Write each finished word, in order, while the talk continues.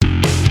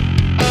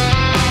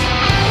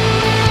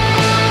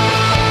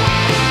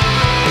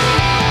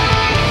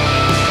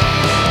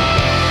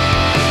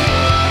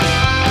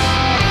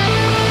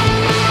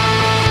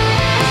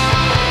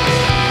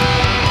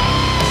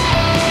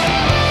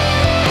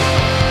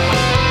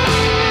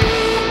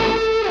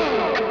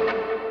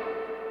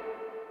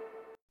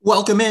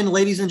Welcome in,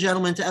 ladies and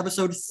gentlemen, to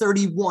episode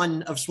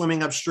 31 of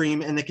Swimming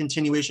Upstream and the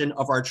continuation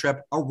of our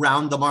trip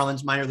around the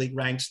Marlins minor league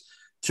ranks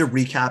to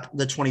recap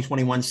the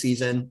 2021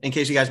 season. In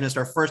case you guys missed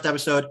our first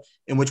episode,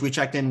 in which we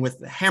checked in with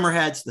the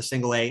Hammerheads,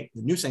 the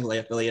new single A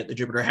affiliate, the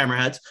Jupiter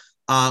Hammerheads,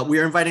 we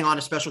are inviting on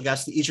a special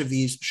guest to each of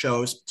these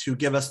shows to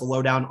give us the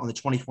lowdown on the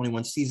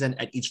 2021 season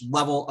at each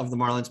level of the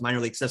Marlins minor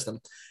league system.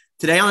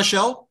 Today on the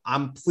show,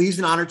 I'm pleased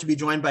and honored to be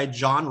joined by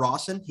John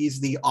Rawson. He's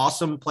the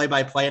awesome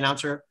play-by-play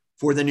announcer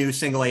for the new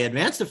single A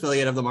advanced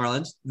affiliate of the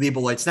Marlins, the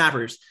Beloit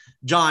Snappers.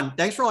 John,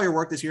 thanks for all your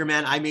work this year,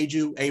 man. I made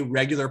you a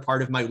regular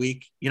part of my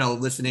week,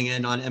 listening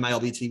in on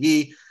MILB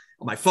TV,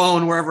 on my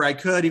phone, wherever I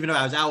could. Even if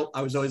I was out,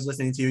 I was always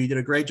listening to you. You did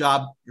a great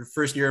job your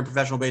first year in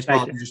professional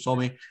baseball. You just told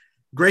me.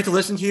 Great to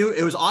listen to you.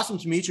 It was awesome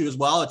to meet you as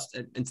well.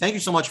 And thank you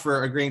so much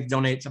for agreeing to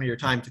donate some of your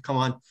time to come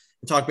on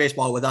and talk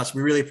baseball with us.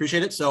 We really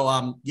appreciate it.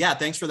 So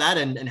thanks for that.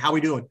 And how we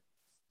doing?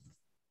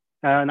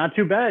 Not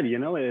too bad.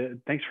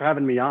 Thanks for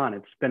having me on.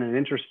 It's been an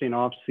interesting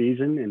off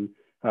season, and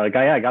I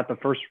got the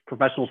first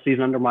professional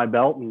season under my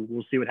belt, and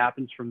we'll see what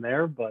happens from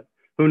there. But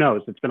who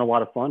knows? It's been a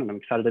lot of fun, and I'm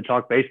excited to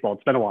talk baseball.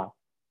 It's been a while.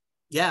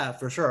 Yeah,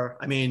 for sure.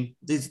 I mean,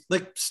 these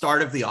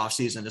start of the off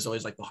season is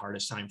always the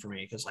hardest time for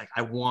me because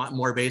I want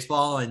more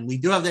baseball, and we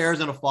do have the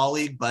Arizona Fall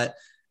League, but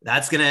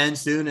that's going to end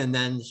soon. And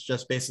then it's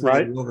just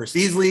basically the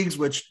overseas leagues,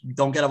 which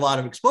don't get a lot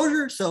of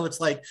exposure. So it's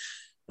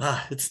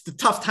it's the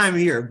tough time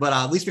of year, but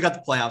at least we got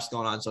the playoffs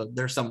going on. So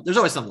there's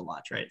always something to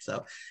watch. Right.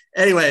 So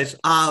anyways,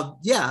 I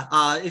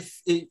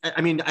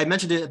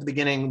mentioned it at the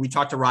beginning. We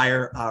talked to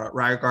Ryer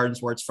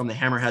Gardenswartz from the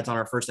Hammerheads on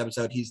our first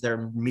episode. He's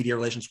their media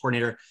relations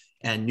coordinator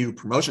and new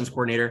promotions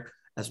coordinator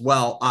as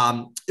well.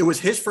 It was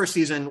his first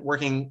season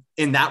working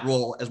in that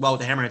role as well with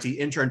the Hammerheads. He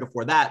interned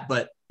before that,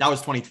 but that was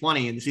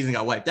 2020 and the season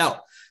got wiped out.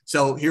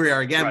 So here we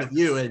are again with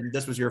you. And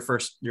this was your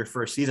first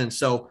season.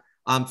 So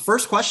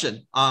first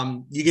question,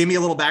 you gave me a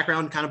little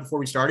background kind of before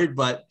we started,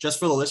 but just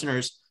for the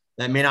listeners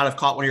that may not have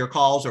caught one of your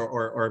calls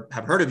or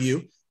have heard of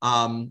you,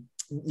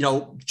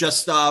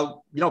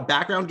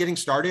 background getting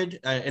started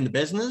in the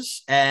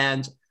business.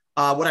 And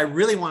what I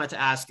really wanted to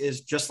ask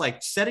is just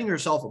setting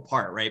yourself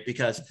apart, right?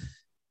 Because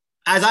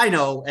as I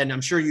know, and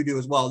I'm sure you do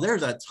as well,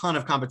 there's a ton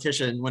of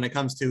competition when it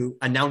comes to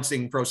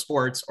announcing pro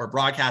sports or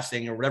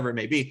broadcasting or whatever it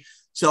may be.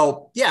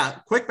 So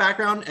quick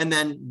background. And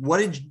then what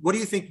do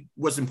you think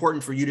was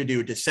important for you to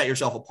do to set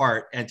yourself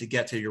apart and to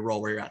get to your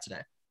role where you're at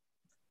today?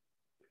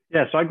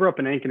 Yeah. So I grew up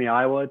in Ankeny,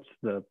 Iowa. It's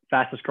the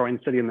fastest growing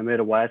city in the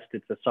Midwest.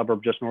 It's a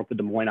suburb just north of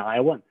Des Moines,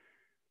 Iowa.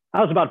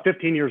 I was about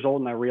 15 years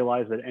old and I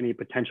realized that any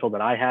potential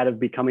that I had of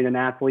becoming an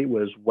athlete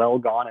was well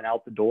gone and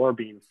out the door,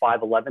 being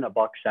 5'11",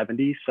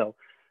 $170. So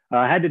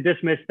I had to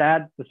dismiss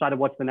that, decided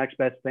what's the next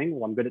best thing.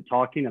 Well, I'm good at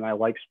talking and I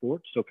like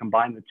sports. So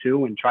combined the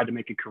two and tried to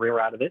make a career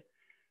out of it.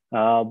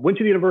 Went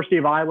to the University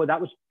of Iowa.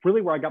 That was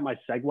really where I got my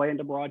segue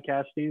into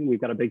broadcasting.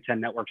 We've got a Big Ten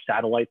Network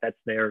satellite that's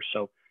there.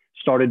 So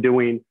started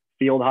doing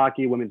field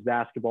hockey, women's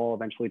basketball,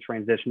 eventually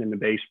transitioned into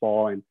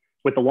baseball. And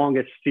with the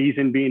longest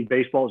season being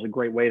baseball is a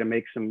great way to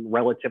make some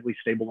relatively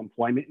stable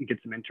employment and get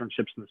some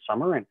internships in the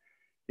summer. And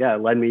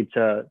it led me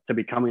to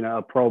becoming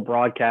a pro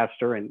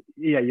broadcaster. And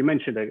you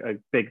mentioned a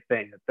big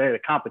thing. The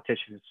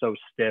competition is so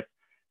stiff.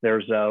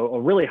 There's a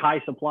really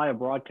high supply of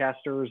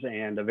broadcasters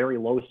and a very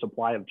low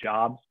supply of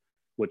jobs,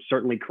 which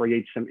certainly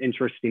creates some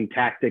interesting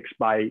tactics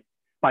by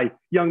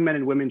young men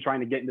and women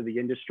trying to get into the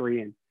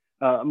industry.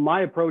 And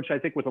my approach, I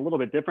think, was a little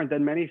bit different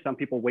than many. Some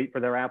people wait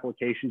for their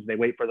applications. They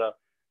wait for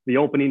the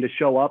opening to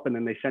show up, and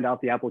then they send out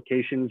the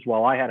applications.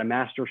 While I had a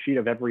master sheet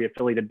of every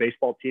affiliated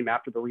baseball team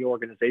after the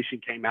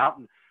reorganization came out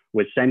and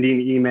was sending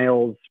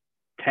emails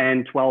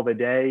 10, 12 a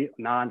day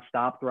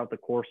nonstop throughout the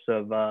course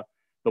of the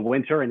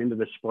winter and into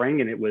the spring.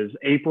 And it was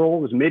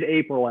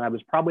mid-April, and I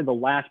was probably the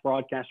last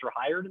broadcaster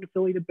hired in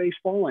affiliated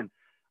baseball. And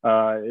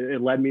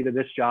it led me to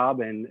this job,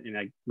 and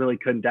I really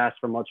couldn't ask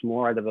for much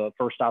more out of a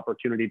first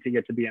opportunity to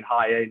get to be in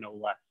high A, no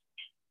less.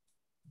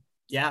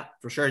 Yeah,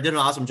 for sure. I did an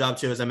awesome job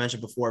too, as I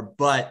mentioned before.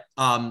 But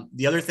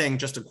the other thing,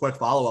 just a quick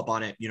follow-up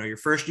on it, your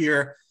first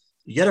year,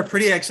 you get a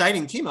pretty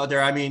exciting team out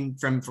there. I mean,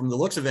 from the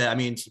looks of it,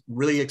 it's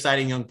really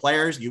exciting young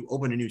players. You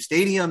opened a new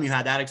stadium. You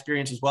had that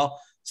experience as well.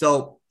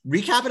 So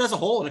recap it as a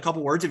whole in a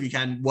couple words, if you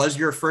can. Was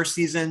your first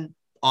season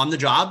on the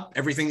job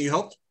everything that you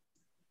hoped?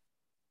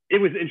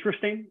 It was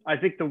interesting. I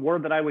think the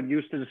word that I would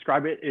use to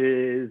describe it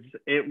is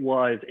it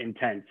was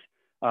intense.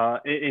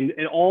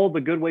 In all the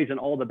good ways and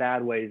all the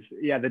bad ways.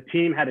 Yeah, the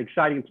team had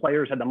exciting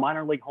players, had the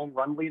minor league home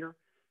run leader.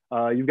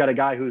 You've got a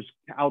guy who's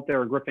out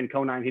there, Griffin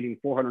Conine, hitting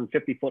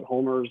 450-foot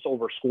homers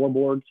over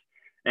scoreboards.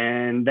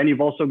 And then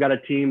you've also got a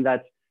team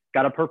that's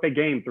got a perfect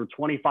game through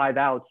 25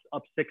 outs,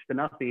 up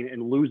 6-0,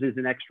 and loses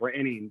in extra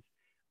innings.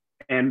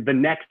 And the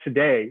next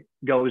day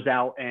goes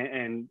out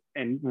and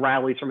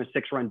rallies from a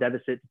 6-run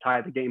deficit to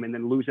tie the game and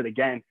then lose it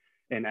again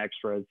in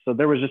extras. So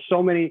there was just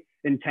so many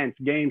intense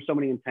games, so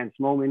many intense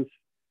moments,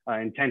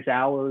 intense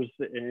hours.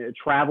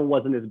 Travel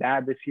wasn't as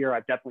bad this year.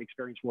 I've definitely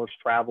experienced worse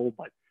travel,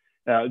 but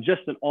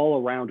Just an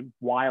all-around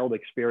wild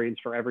experience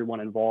for everyone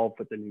involved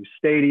with the new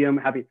stadium.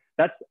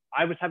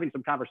 I was having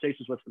some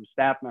conversations with some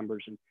staff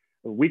members, and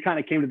we kind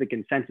of came to the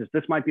consensus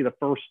this might be the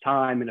first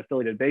time in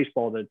affiliated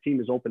baseball that a team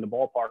has opened the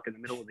ballpark in the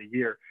middle of the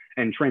year,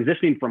 and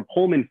transitioning from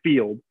Pullman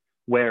Field,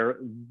 where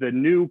the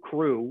new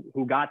crew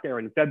who got there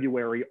in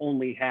February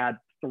only had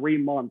 3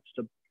 months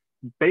to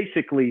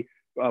basically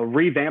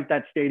revamp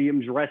that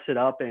stadium, dress it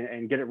up,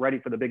 and get it ready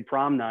for the big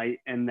prom night,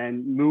 and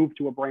then move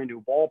to a brand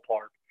new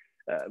ballpark.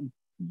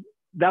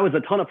 That was a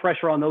ton of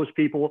pressure on those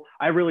people.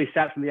 I really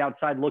sat from the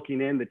outside looking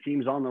in. The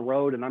team's on the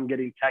road, and I'm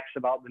getting texts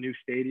about the new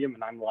stadium,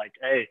 and I'm like,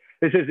 hey,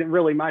 this isn't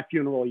really my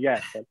funeral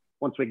yet. But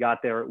once we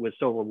got there, it was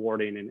so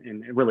rewarding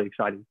and really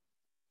exciting.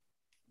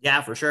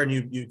 Yeah, for sure. And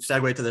you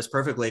segue to this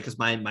perfectly, because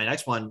my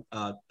next one,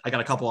 I got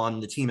a couple on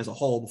the team as a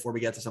whole before we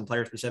get to some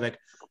player specific,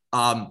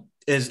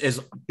 is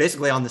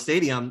basically on the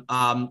stadium.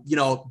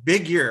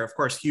 Big year, of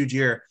course, huge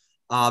year.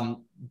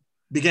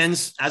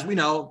 Begins, as we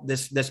know,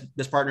 this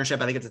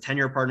partnership. I think it's a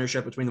 10-year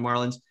partnership between the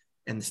Marlins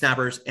and the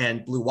Snappers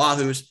and Blue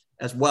Wahoos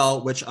as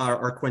well, which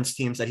are Quint's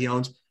teams that he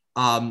owns.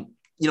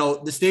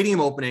 The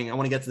stadium opening, I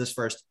want to get to this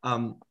first.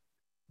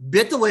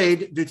 Bit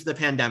delayed due to the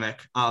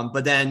pandemic,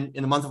 but then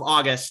in the month of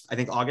August, I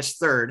think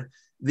August 3rd,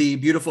 the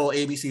beautiful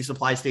ABC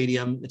Supply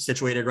Stadium, it's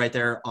situated right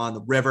there on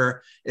the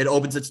river. It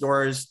opens its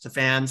doors to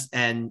fans,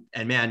 and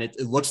man, it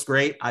looks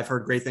great. I've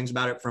heard great things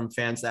about it from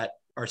fans that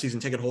are season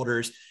ticket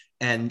holders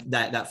and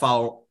that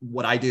follow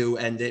what I do,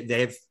 and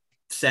they've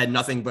said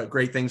nothing but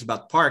great things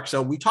about the park.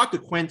 So we talked to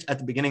Quint at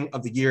the beginning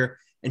of the year,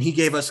 and he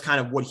gave us kind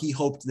of what he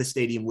hoped the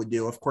stadium would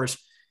do. Of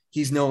course,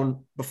 he's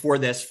known before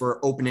this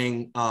for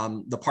opening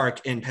the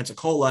park in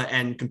Pensacola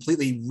and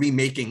completely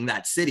remaking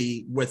that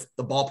city with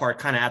the ballpark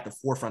kind of at the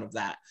forefront of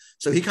that.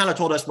 So he kind of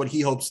told us what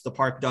he hopes the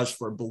park does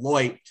for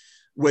Beloit,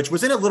 which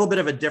was in a little bit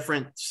of a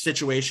different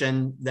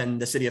situation than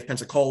the city of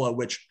Pensacola,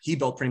 which he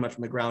built pretty much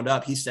from the ground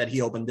up. He said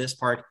he opened this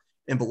park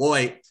in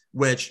Beloit,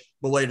 which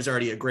Beloit is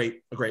already a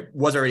great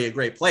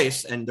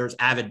place, and there's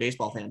avid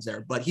baseball fans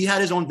there. But he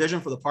had his own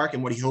vision for the park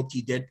and what he hoped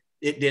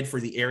it did for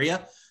the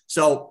area.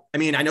 So, I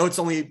mean, I know it's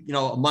only,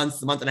 a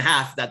month and a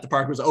half that the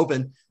park was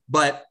open,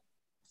 but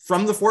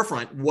from the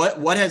forefront,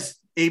 what has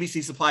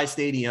ABC Supply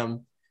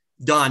Stadium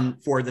done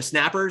for the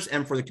Snappers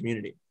and for the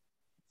community?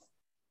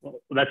 Well,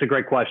 that's a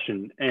great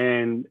question.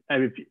 And I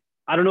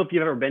don't know if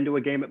you've ever been to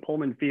a game at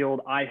Pullman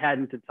Field. I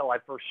hadn't until I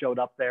first showed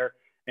up there.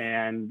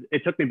 And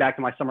it took me back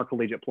to my summer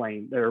collegiate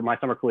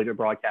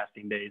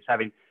broadcasting days,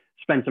 having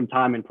spent some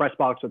time in press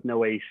box with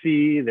no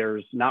AC.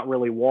 There's not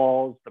really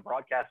walls. The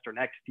broadcaster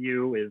next to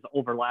you is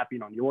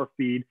overlapping on your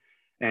feed.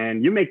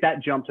 And you make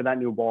that jump to that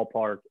new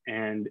ballpark,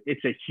 and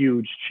it's a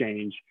huge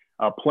change.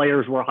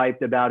 Players were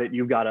hyped about it.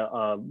 You've got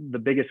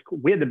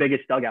we had the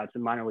biggest dugouts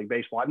in minor league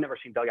baseball. I've never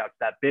seen dugouts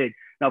that big.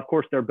 Now, of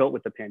course, they're built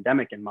with the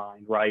pandemic in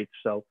mind, right?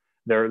 So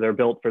they're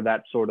built for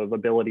that sort of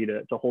ability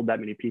to hold that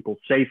many people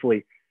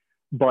safely.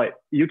 But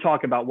you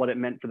talk about what it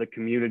meant for the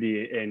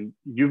community, and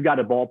you've got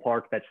a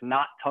ballpark that's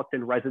not tucked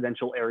in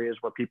residential areas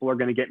where people are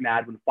going to get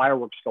mad when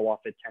fireworks go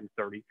off at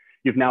 10:30.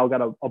 You've now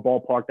got a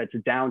ballpark that's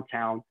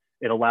downtown.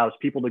 It allows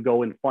people to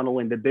go and funnel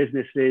into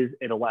businesses.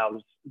 It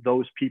allows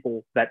those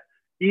people that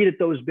eat at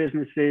those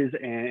businesses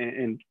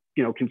and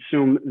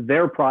consume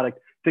their product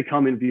to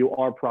come and view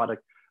our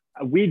product.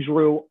 We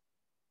drew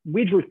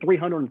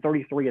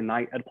 333 a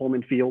night at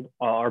Pullman Field.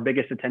 Our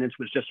biggest attendance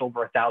was just over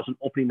 1,000.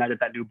 Opening night at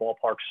that new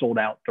ballpark sold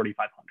out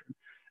 3,500.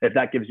 If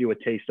that gives you a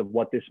taste of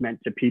what this meant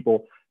to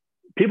people.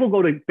 People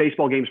go to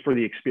baseball games for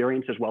the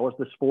experience as well as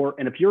the sport.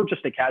 And if you're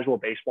just a casual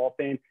baseball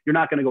fan, you're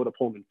not going to go to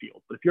Pullman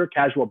Field. But if you're a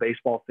casual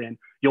baseball fan,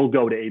 you'll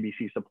go to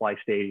ABC Supply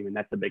Stadium, and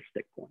that's a big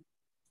stick point.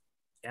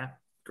 Yeah,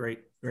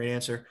 great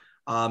answer.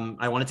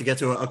 I wanted to get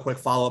to a quick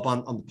follow-up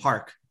on the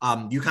park.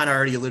 You kind of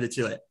already alluded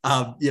to it.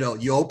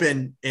 You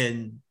open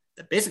in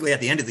basically at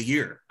the end of the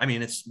year. I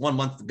mean, it's 1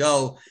 month to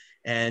go,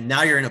 and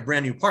now you're in a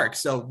brand new park.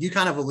 So you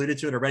kind of alluded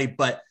to it already,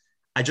 but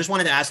I just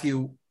wanted to ask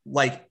you,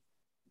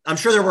 I'm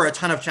sure there were a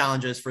ton of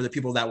challenges for the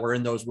people that were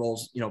in those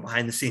roles,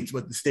 behind the scenes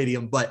with the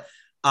stadium, but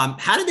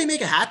how did they make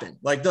it happen?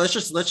 Let's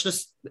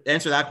just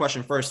answer that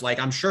question first.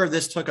 I'm sure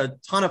this took a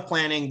ton of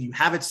planning. You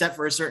have it set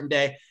for a certain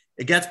day,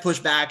 it gets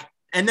pushed back,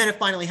 and then it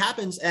finally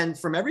happens. And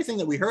from everything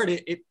that we heard,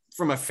 it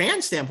from a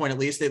fan standpoint, at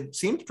least, it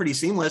seemed pretty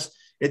seamless.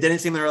 It didn't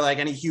seem there were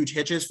any huge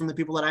hitches from the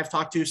people that I've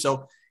talked to.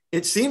 So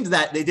it seemed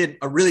that they did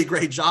a really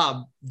great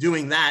job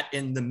doing that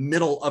in the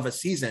middle of a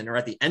season or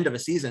at the end of a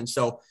season.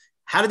 So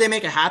how did they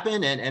make it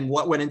happen, and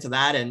what went into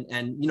that?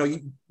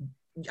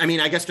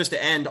 I guess just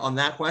to end on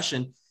that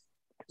question,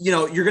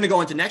 you're going to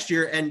go into next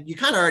year and you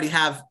kind of already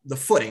have the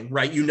footing,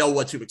 right? You know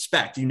what to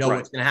expect, right.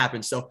 What's going to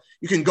happen. So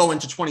you can go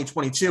into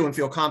 2022 and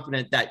feel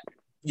confident that,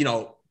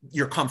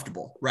 you're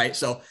comfortable, right?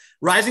 So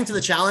rising to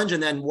the challenge,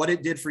 and then what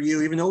it did for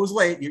you, even though it was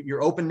late,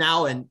 you're open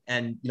now, and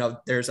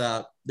there's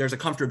a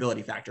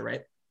comfortability factor,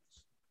 right?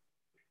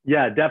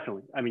 Yeah,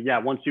 definitely. I mean,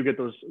 once you get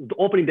the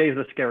opening day is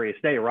the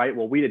scariest day, right?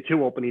 Well, we did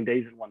 2 opening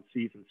days in one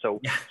season. So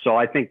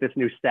I think this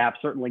new staff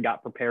certainly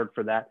got prepared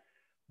for that.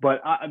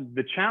 But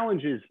the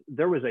challenge is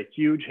there was a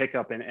huge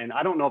hiccup, and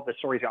I don't know if the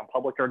story's gone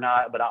public or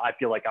not, but I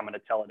feel like I'm going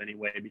to tell it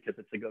anyway because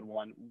it's a good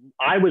one.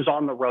 I was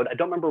on the road. I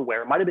don't remember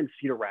where. It might have been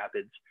Cedar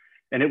Rapids.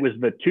 And it was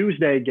the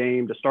Tuesday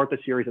game to start the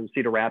series in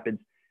Cedar Rapids.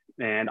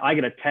 And I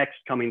get a text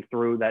coming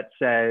through that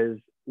says,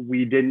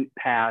 we didn't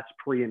pass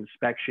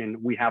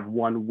pre-inspection. We have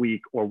 1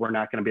 week or we're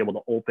not going to be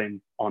able to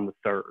open on the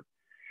 3rd.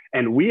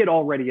 And we had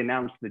already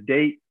announced the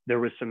date. There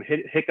was some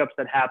hiccups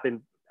that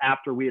happened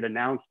after we had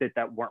announced it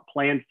that weren't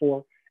planned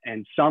for.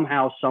 And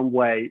somehow, some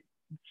way,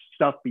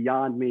 stuff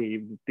beyond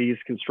me, these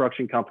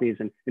construction companies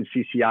and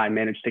CCI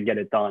managed to get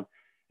it done.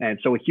 And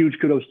so a huge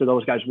kudos to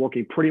those guys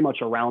working pretty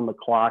much around the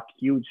clock,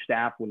 huge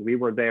staff when we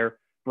were there,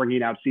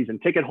 bringing out season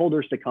ticket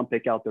holders to come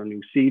pick out their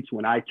new seats.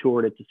 When I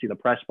toured it to see the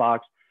press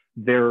box,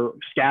 their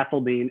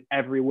scaffolding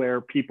everywhere,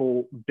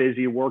 people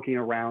busy working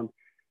around.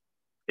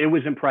 It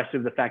was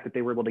impressive, the fact that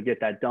they were able to get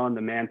that done,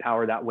 the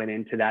manpower that went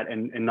into that,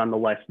 and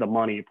nonetheless, the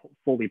money,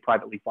 fully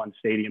privately funded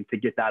stadium to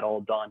get that all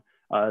done.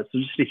 So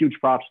just a huge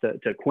props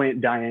to Quint,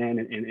 Diane,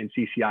 and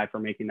CCI for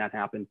making that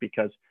happen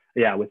because,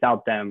 yeah,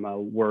 without them,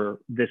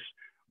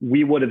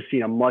 we would have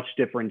seen a much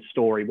different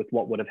story with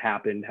what would have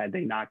happened had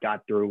they not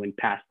got through and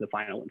passed the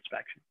final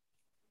inspection.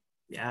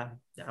 Yeah.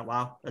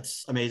 Wow.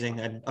 That's amazing.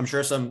 And I'm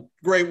sure some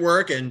great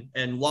work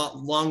and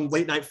long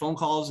late night phone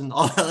calls and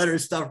all that other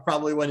stuff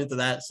probably went into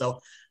that.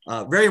 So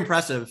very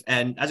impressive.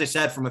 And as I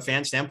said, from a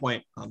fan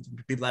standpoint,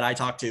 people that I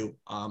talk to,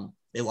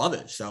 they love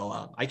it.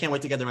 So I can't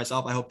wait to get there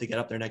myself. I hope to get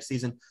up there next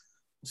season.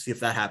 We'll see if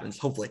that happens,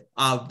 hopefully.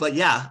 But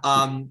yeah,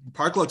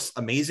 park looks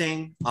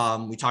amazing.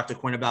 We talked to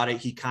Quinn about it.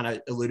 He kind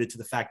of alluded to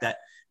the fact that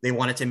they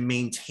wanted to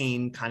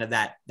maintain kind of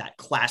that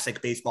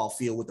classic baseball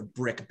feel with the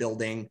brick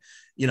building,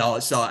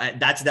 so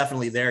that's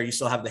definitely there. You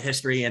still have the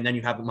history and then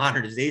you have the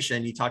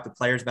modernization. You talk to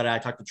players about it. I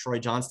talked to Troy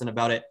Johnston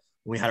about it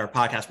when we had our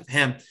podcast with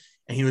him.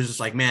 And he was just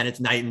like, man, it's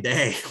night and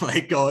day,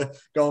 like going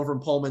from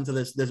Pullman to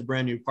this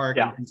brand new park.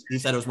 Yeah. He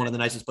said it was one of the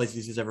nicest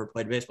places he's ever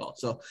played baseball.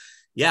 So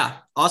yeah,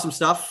 awesome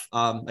stuff.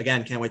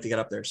 Again, can't wait to get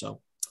up there.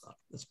 So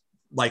it's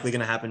likely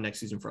going to happen next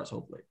season for us,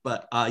 hopefully.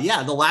 But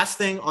yeah, the last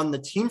thing on the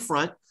team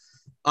front,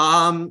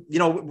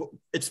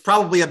 it's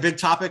probably a big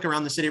topic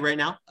around the city right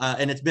now.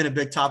 And it's been a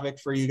big topic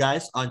for you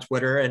guys on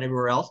Twitter and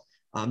everywhere else.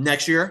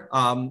 Next year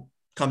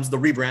comes the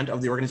rebrand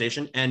of the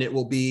organization, and it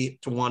will be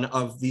to one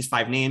of these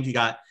 5 names. You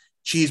got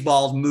Cheese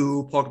Balls,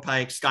 Moo, Poker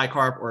Pike, Sky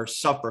Carp, or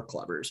Supper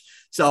Clubbers.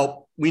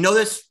 So we know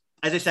this,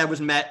 as I said,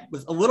 was met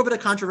with a little bit of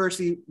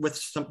controversy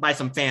by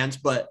some fans.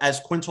 But as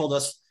Quinn told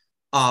us,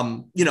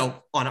 on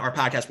our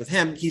podcast with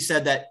him, he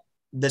said that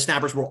the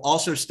Snappers will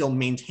also still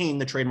maintain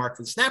the trademark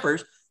for the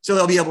Snappers. So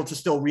they'll be able to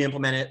still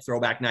re-implement it,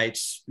 throwback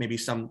nights, maybe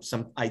some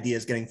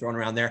ideas getting thrown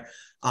around there.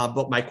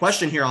 But my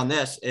question here on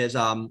this is,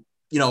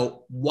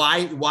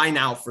 why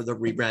now for the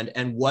rebrand?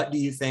 And what do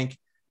you think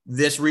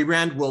this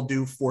rebrand will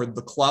do for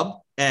the club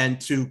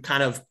and to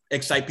kind of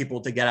excite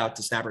people to get out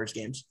to Snappers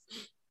games?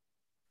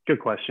 Good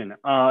question.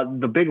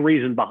 The big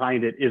reason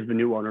behind it is the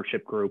new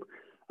ownership group.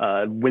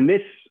 When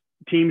this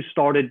team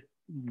started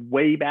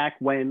way back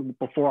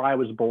before I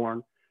was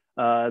born,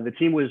 the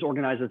team was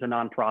organized as a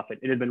nonprofit.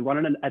 It had been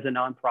running as a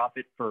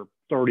nonprofit for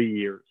 30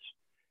 years.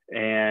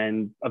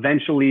 And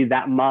eventually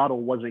that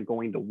model wasn't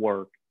going to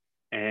work.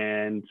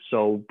 And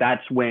so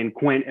that's when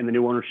Quint and the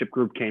new ownership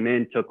group came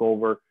in, took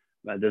over,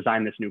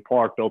 designed this new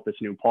park, built this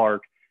new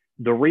park.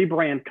 The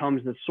rebrand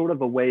comes as sort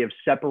of a way of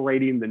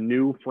separating the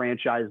new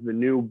franchise, the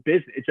new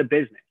business. It's a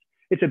business.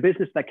 It's a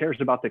business that cares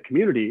about the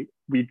community.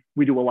 We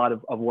do a lot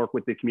of work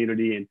with the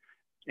community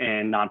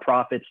and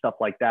nonprofits, stuff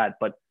like that.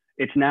 But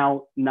it's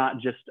now not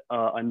just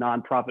a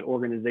nonprofit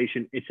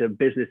organization. It's a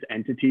business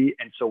entity.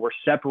 And so we're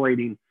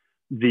separating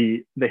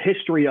the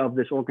history of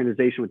this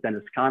organization with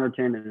Dennis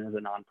Connerton and as a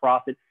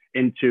nonprofit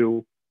and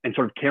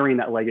sort of carrying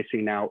that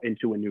legacy now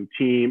into a new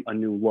team, a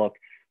new look.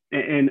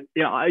 And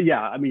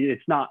I mean,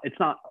 it's not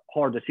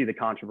hard to see the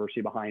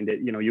controversy behind it.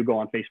 You go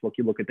on Facebook,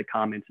 you look at the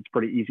comments, it's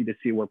pretty easy to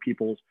see where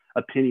people's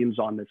opinions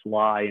on this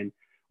lie. And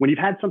when you've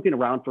had something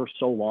around for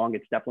so long,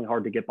 it's definitely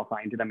hard to get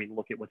behind it. I mean,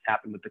 look at what's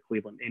happened with the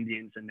Cleveland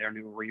Indians and their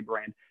new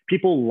rebrand.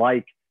 People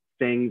like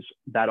things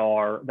that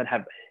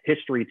have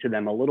history to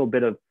them, a little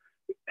bit of,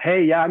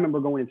 hey, yeah, I remember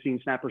going and seeing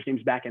Snappers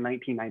games back in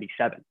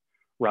 1997,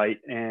 right?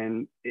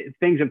 And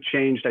things have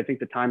changed. I think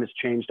the time has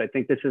changed. I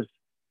think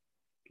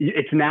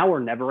it's now or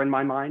never in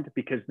my mind,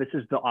 because this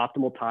is the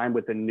optimal time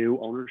with a new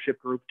ownership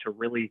group to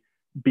really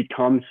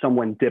become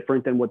someone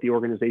different than what the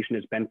organization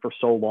has been for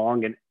so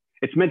long. And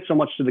it's meant so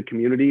much to the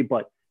community,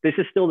 but this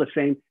is still the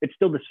same. It's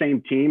still the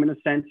same team in a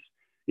sense.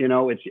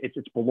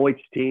 It's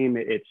Beloit's team.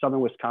 It's Southern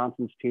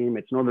Wisconsin's team.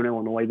 It's Northern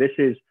Illinois. This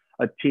is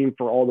a team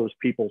for all those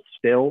people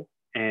still.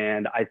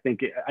 And I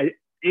think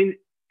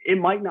it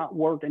might not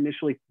work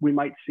initially. We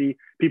might see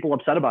people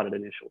upset about it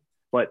initially,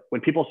 but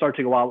when people start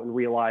to go out and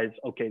realize,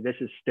 okay, this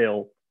is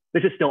still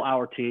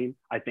our team,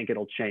 I think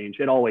it'll change.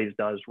 It always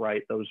does,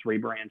 right? Those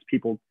rebrands,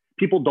 people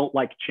don't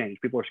like change.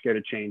 People are scared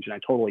of change, and I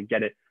totally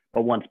get it.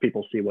 But once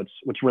people see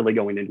what's really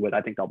going into it,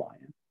 I think they'll buy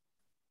in.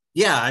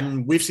 Yeah, I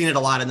mean, we've seen it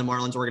a lot in the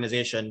Marlins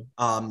organization.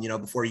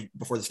 Before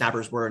the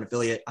Snappers were an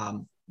affiliate,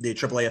 the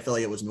AAA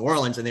affiliate was New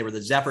Orleans, and they were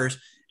the Zephyrs,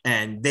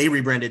 and they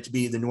rebranded to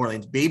be the New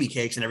Orleans Baby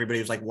Cakes, and everybody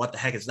was like, "What the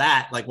heck is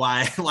that? Like,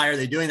 why are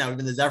they doing that? We've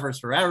been the Zephyrs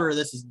forever.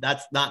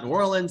 That's not New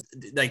Orleans.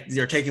 Like,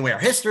 they're taking away our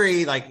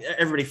history." Like,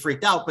 everybody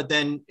freaked out, but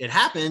then it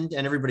happened,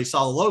 and everybody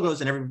saw the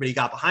logos, and everybody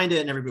got behind it,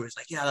 and everybody was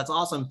like, "Yeah, that's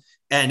awesome."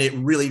 And it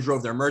really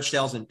drove their merch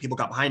sales, and people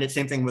got behind it.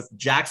 Same thing with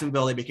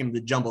Jacksonville; they became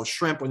the Jumbo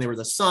Shrimp when they were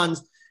the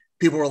Suns.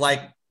 People were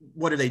like,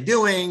 "What are they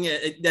doing?"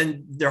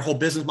 Then their whole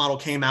business model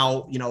came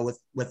out,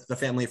 with the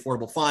Family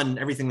Affordable Fund,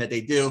 everything that they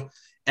do.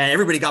 And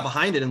everybody got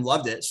behind it and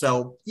loved it.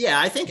 So, yeah,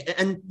 I think,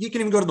 and you can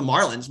even go to the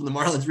Marlins when the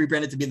Marlins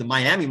rebranded to be the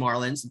Miami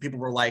Marlins, and people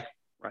were like,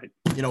 right,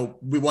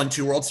 we won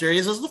 2 World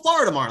Series as the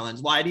Florida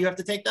Marlins. Why do you have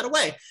to take that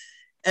away?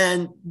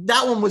 And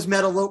that one was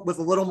met with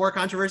a little more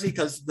controversy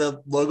because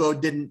the logo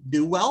didn't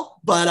do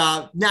well.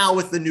 But now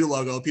with the new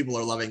logo, people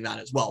are loving that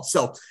as well.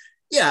 So,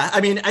 yeah,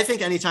 I mean, I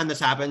think anytime this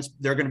happens,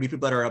 there are going to be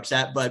people that are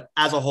upset. But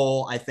as a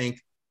whole, I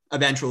think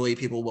eventually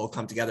people will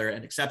come together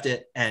and accept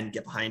it and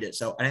get behind it.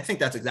 So, and I think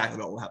that's exactly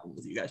what will happen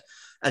with you guys,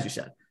 as you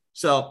said.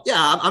 So,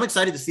 yeah, I'm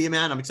excited to see it,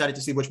 man. I'm excited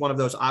to see which one of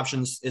those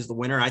options is the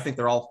winner. I think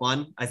they're all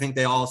fun. I think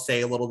they all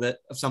say a little bit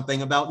of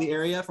something about the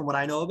area from what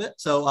I know of it.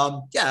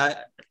 So,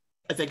 yeah,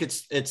 I think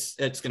it's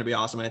going to be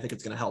awesome. And I think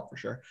it's going to help for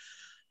sure.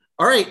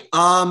 All right.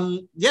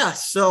 Yeah.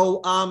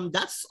 So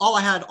that's all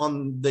I had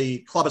on the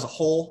club as a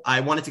whole.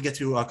 I wanted to get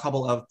to a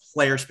couple of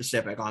player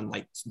specific on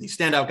like the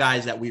standout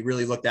guys that we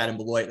really looked at in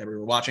Beloit that we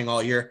were watching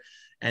all year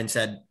and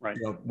said, right,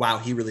 wow,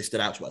 he really stood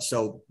out to us.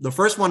 So the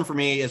first one for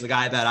me is a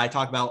guy that I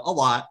talk about a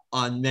lot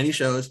on many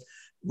shows.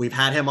 We've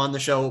had him on the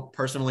show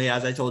personally,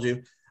 as I told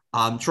you,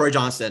 Troy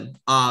Johnston.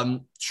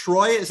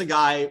 Troy is a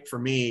guy for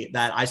me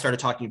that I started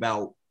talking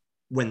about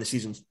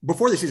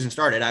before the season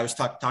started. I was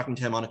talking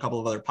to him on a couple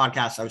of other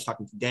podcasts. I was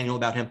talking to Daniel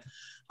about him.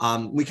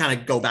 We kind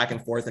of go back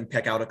and forth and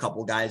pick out a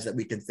couple of guys that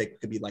we can think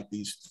could be like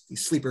these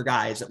sleeper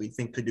guys that we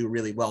think could do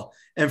really well.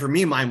 And for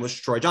me, mine was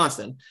Troy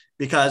Johnston,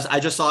 because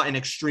I just saw an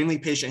extremely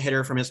patient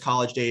hitter from his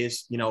college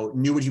days,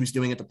 knew what he was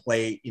doing at the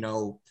plate,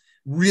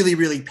 really,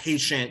 really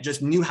patient,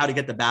 just knew how to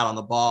get the bat on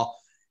the ball,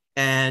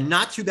 and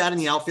not too bad in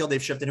the outfield.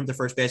 They've shifted him to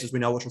first base, as we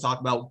know, which we'll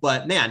talk about.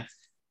 But man,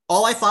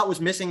 all I thought was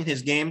missing in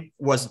his game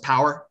was the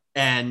power.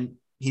 And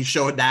he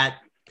showed that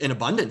in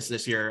abundance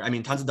this year. I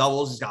mean, tons of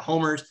doubles. He's got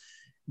homers.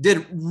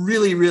 Did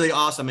really, really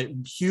awesome. A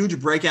huge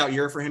breakout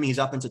year for him. He's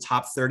up into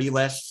top 30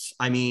 lists.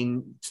 I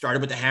mean, started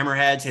with the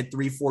Hammerheads, hit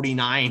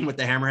 349 with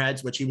the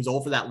Hammerheads, which he was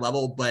old for that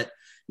level. But,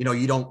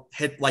 you don't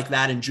hit like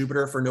that in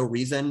Jupiter for no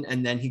reason.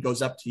 And then he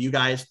goes up to you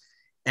guys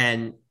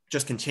and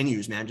just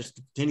continues, man.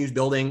 Just continues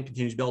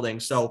building.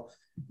 So,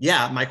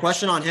 yeah, my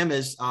question on him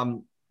is,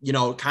 kind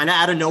of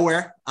out of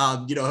nowhere,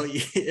 a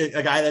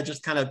guy that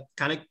just kind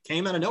of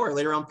came out of nowhere,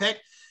 later round pick,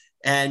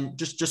 and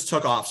just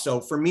took off.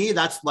 So for me,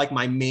 that's like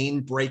my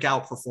main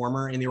breakout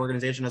performer in the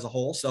organization as a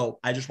whole. So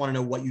I just want to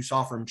know what you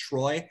saw from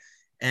Troy,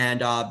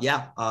 and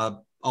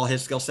all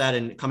his skill set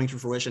and coming to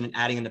fruition and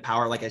adding in the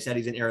power. Like I said,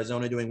 he's in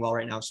Arizona doing well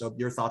right now. So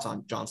your thoughts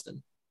on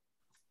Johnston?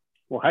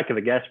 Well, heck of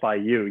a guess by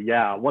you.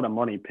 Yeah, what a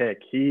money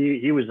pick.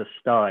 He was a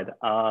stud.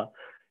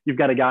 You've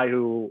got a guy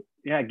who,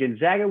 yeah,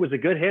 Gonzaga was a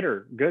good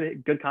hitter,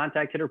 good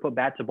contact hitter, put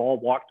bat to ball,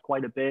 walked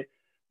quite a bit.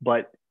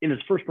 But in his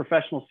first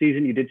professional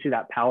season, you did see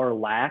that power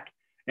lack.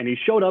 And he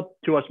showed up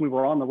to us. We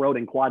were on the road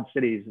in Quad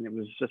Cities, and it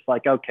was just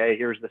like, okay,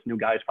 here's this new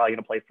guy who's probably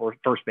going to play for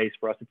first base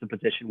for us. It's a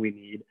position we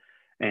need.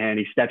 And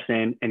he steps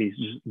in, and he's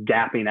just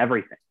gapping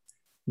everything.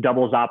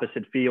 Doubles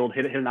opposite field,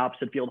 hit an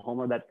opposite field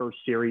homer that first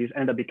series,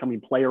 ended up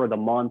becoming player of the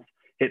month,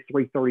 hit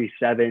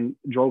 337,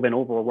 drove in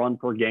over a run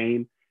per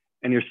game.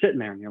 And you're sitting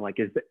there, and you're like,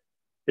 is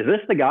this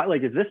the guy?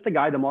 Like, is this the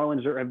guy the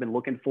Marlins have been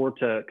looking for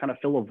to kind of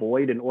fill a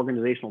void in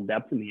organizational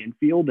depth in the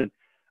infield? And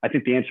I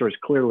think the answer is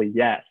clearly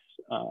yes.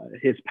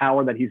 His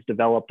power that he's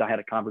developed, I had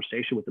a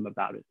conversation with him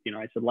about it.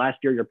 I said, last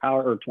year, your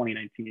power, or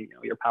 2019,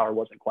 your power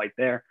wasn't quite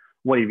there.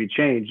 What have you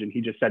changed? And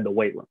he just said the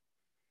weight room.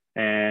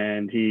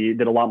 And he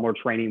did a lot more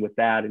training with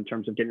that in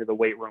terms of getting to the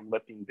weight room,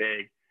 lifting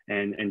big,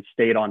 and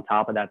stayed on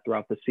top of that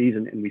throughout the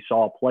season. And we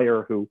saw a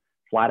player who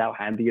flat out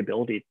had the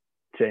ability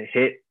to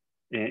hit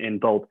in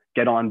both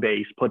get on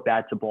base, put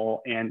bat to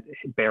ball, and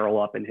barrel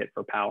up and hit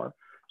for power.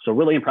 So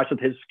really impressed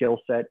with his skill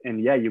set.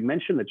 And yeah, you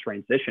mentioned the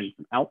transition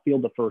from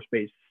outfield to first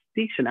base.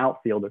 Decent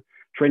outfielder.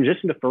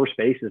 Transition to first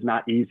base is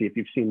not easy. If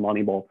you've seen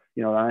Moneyball,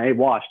 hey,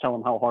 watch, tell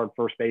him how hard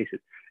first base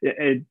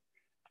is.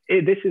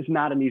 This is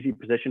not an easy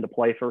position to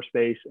play first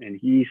base. And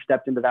he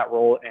stepped into that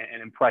role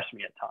and impressed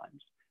me at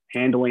times,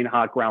 handling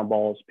hot ground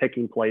balls,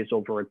 picking plays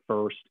over at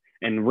first,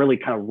 and really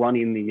kind of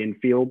running the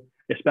infield,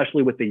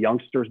 especially with the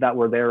youngsters that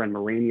were there and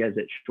Marinas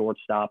at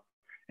shortstop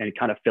and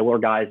kind of filler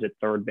guys at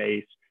third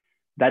base.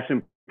 That's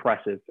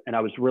impressive. And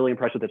I was really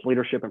impressed with his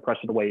leadership,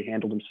 impressed with the way he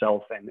handled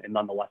himself, and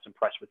nonetheless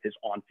impressed with his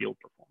on-field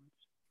performance.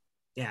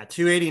 Yeah,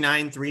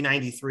 289,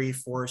 393,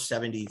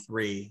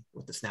 473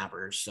 with the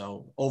Snappers.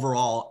 So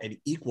overall, an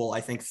equal,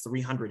 I think,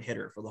 300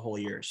 hitter for the whole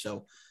year.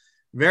 So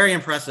very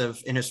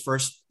impressive in his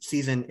first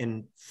season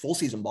in full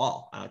season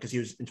ball, because he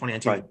was in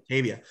 2019 with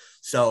Batavia.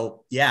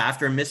 So yeah,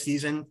 after a missed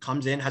season,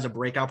 comes in, has a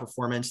breakout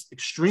performance,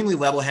 extremely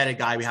level-headed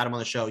guy. We had him on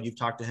the show. You've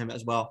talked to him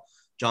as well.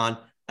 John.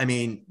 I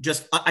mean,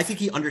 I think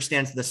he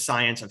understands the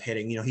science of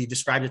hitting. He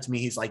described it to me.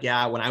 He's like,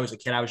 yeah, when I was a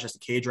kid, I was just a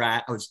cage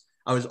rat. I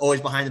was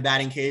always behind the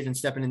batting cage and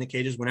stepping in the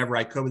cages whenever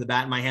I could with a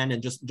bat in my hand,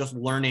 and just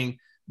learning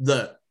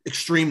the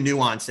extreme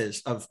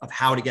nuances of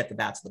how to get the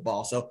bat to the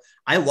ball. So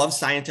I love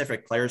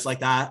scientific players like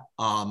that.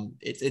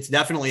 It's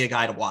definitely a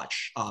guy to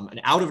watch. An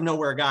out of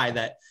nowhere guy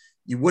that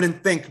you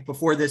wouldn't think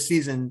before this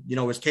season,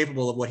 was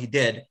capable of what he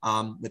did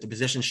with the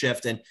position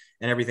shift and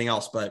everything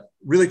else, but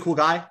really cool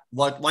guy.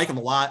 Like him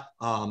a lot.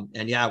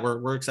 And yeah,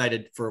 we're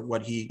excited for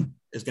what he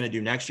is going to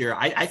do next year.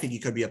 I think he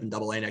could be up in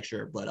Double A next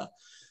year, but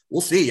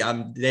we'll see.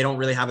 They don't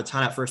really have a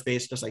ton at first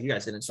base, just like you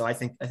guys didn't. So I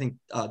think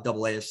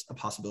Double A is a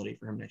possibility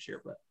for him next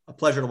year, but a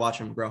pleasure to watch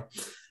him grow.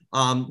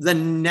 The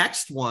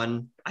next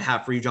one I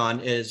have for you, John,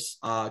 is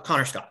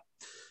Connor Scott.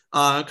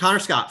 Connor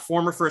Scott,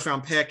 former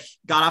first-round pick,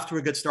 got off to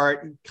a good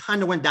start,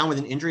 kind of went down with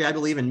an injury, I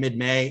believe, in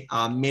mid-May,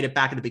 made it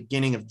back at the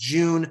beginning of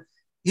June.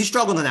 He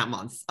struggled in that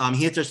month.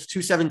 He hit just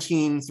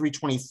 217,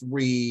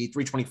 323,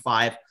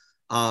 325.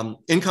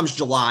 In comes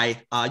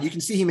July. You can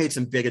see he made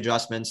some big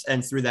adjustments,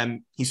 and through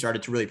them, he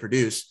started to really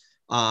produce.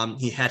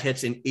 He had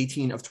hits in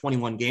 18 of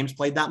 21 games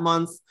played that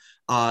month.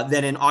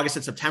 Then in August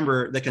and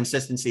September, the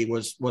consistency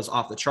was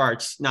off the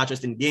charts, not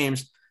just in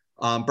games,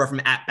 but from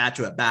at bat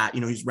to at bat.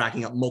 He's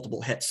racking up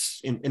multiple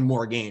hits in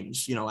more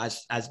games,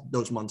 as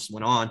those months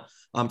went on.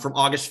 From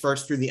August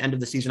 1st through the end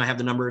of the season, I have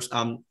the numbers.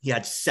 He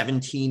had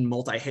 17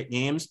 multi-hit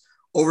games.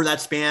 Over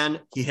that span,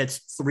 he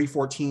hits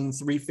 314,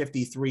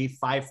 353,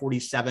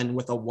 547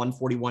 with a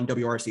 141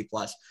 WRC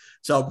plus.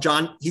 So,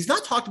 John, he's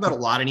not talked about a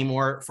lot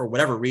anymore for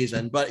whatever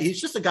reason, but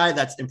he's just a guy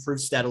that's improved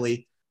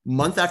steadily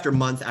month after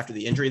month after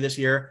the injury this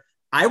year.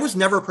 I was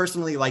never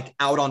personally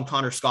out on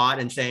Connor Scott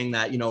and saying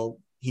that,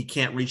 he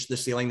can't reach the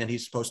ceiling that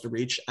he's supposed to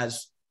reach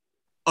as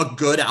a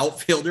good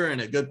outfielder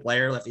and a good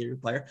player,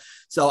 left-handed player.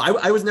 So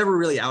I was never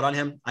really out on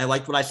him. I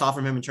liked what I saw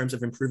from him in terms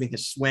of improving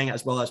his swing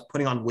as well as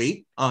putting on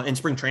weight in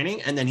spring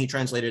training. And then he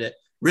translated it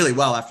really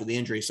well after the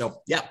injury.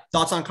 So yeah,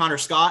 thoughts on Connor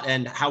Scott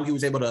and how he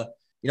was able to,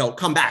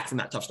 come back from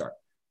that tough start.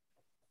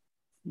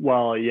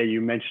 Well, yeah,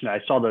 you mentioned,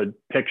 I saw the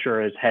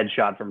picture, his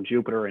headshot from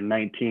Jupiter in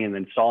 19 and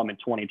then saw him in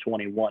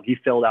 2021. He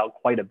filled out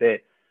quite a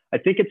bit. I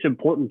think it's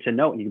important to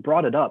note, and you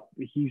brought it up,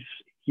 he's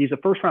a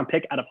first-round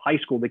pick out of high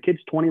school. The kid's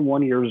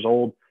 21 years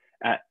old.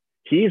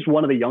 He's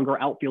one of the younger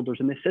outfielders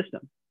in this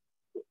system,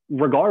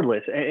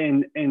 regardless.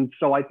 And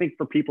so I think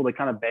for people to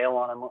kind of bail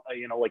on him,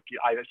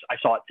 I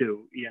saw it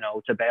too,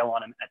 to bail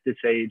on him at this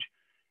age,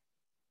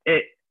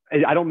 it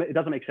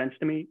doesn't make sense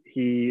to me.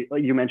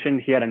 You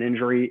mentioned he had an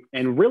injury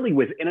and really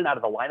was in and out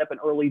of the lineup in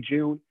early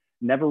June.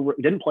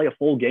 Didn't play a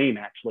full game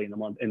actually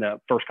in the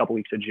first couple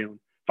weeks of June.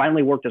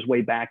 Finally worked his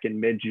way back in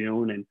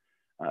mid-June and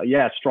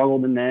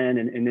struggled and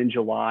in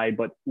July.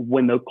 But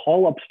when the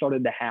call-up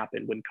started to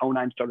happen, when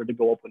Conine started to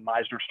go up, when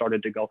Meisner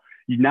started to go,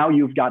 now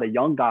you've got a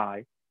young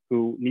guy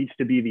who needs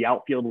to be the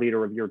outfield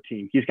leader of your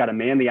team. He's got to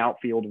man the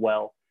outfield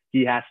well.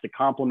 He has to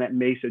complement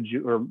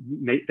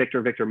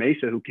Victor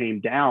Mesa, who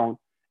came down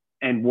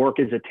and work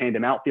as a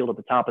tandem outfield at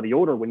the top of the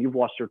order when you've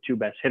lost your two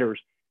best hitters.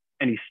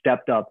 And he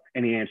stepped up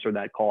and he answered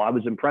that call. I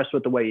was impressed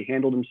with the way he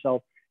handled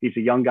himself. He's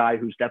a young guy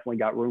who's definitely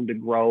got room to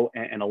grow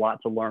and a lot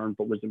to learn,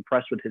 but was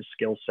impressed with his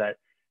skill set.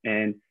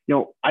 And,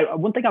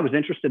 one thing I was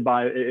interested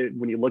by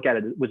when you look at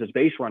it was his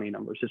base running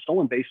numbers, his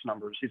stolen base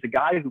numbers. He's a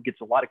guy who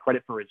gets a lot of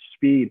credit for his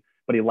speed,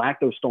 but he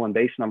lacked those stolen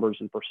base numbers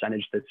and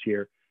percentage this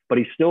year. But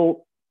he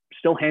still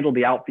handled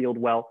the outfield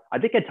well. I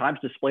think at times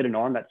displayed an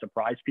arm that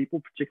surprised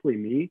people,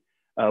 particularly me.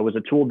 Was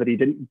a tool that he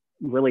didn't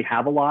really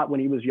have a lot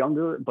when he was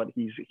younger, but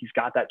he's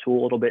got that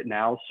tool a little bit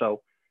now.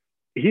 So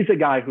he's a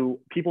guy who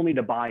people need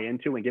to buy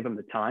into and give him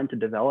the time to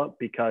develop,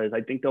 because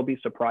I think they'll be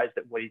surprised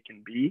at what he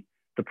can be.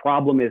 The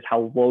problem is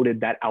how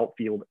loaded that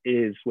outfield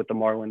is with the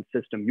Marlins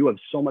system. You have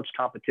so much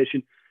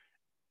competition,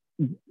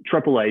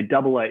 AAA,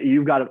 AA,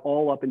 you've got it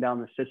all up and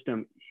down the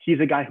system. He's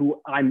a guy who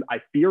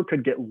I fear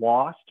could get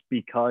lost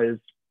because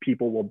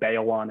people will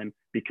bail on him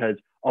because,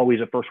 he's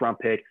a first round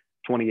pick,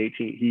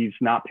 2018. He's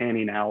not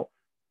panning out.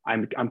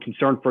 I'm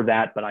concerned for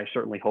that, but I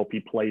certainly hope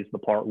he plays the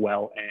part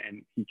well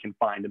and he can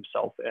find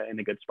himself in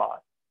a good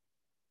spot.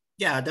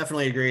 Yeah,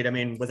 definitely agreed. I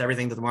mean, with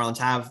everything that the Marlins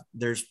have,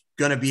 there's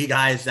going to be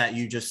guys that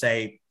you just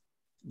say,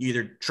 you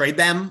either trade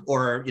them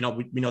or, we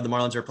know the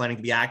Marlins are planning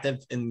to be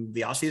active in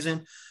the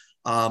offseason,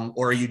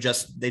 or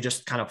they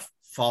just kind of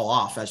fall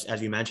off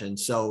as you mentioned.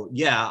 So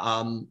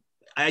yeah,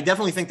 I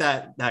definitely think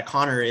that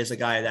Connor is a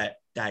guy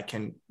that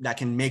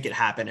can make it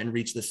happen and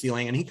reach the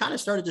ceiling. And he kind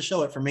of started to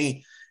show it for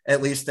me,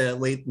 at least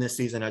late in this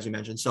season, as you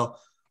mentioned. So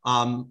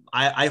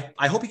I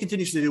hope he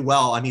continues to do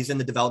well. He's in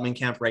the development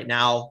camp right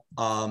now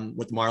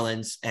with the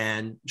Marlins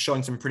and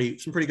showing some pretty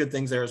good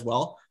things there as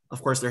well.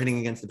 Of course, they're hitting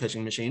against the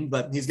pitching machine,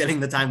 but he's getting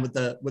the time with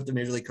the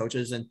major league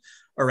coaches and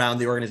around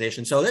the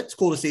organization. So that's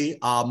cool to see.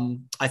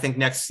 I think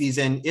next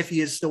season, if he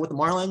is still with the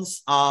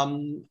Marlins,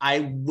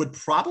 I would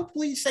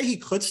probably say he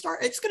could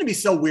start. It's going to be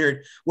so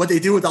weird what they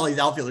do with all these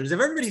outfielders. If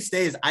everybody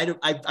stays, I'm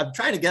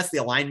trying to guess the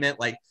alignment,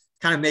 like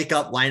kind of make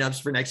up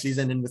lineups for next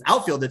season. And with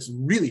outfield, it's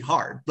really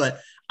hard.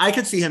 But I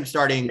could see him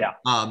starting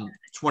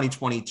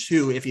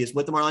 2022 if he is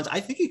with the Marlins. I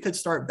think he could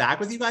start back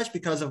with you guys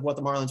because of what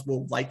the Marlins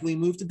will likely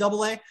move to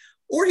Double-A,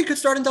 or he could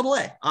start in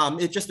Double-A.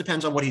 It just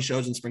depends on what he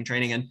shows in spring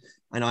training. And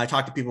I know I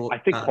talked to people. I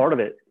think part of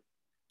it.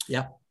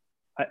 Yeah.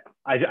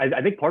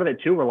 I think part of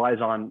it too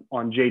relies on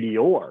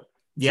JD Orr.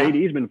 Yeah.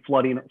 JD's been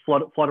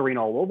fluttering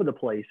all over the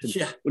place.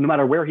 And no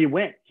matter where he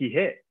went, he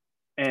hit.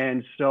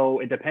 And so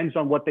it depends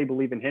on what they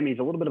believe in him. He's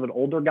a little bit of an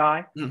older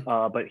guy,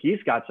 but he's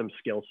got some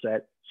skill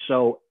set.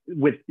 So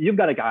you've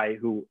got a guy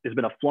who has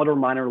been a flutter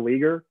minor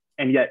leaguer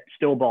and yet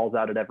still balls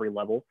out at every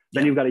level.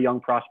 Then you've got a young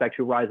prospect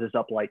who rises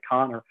up like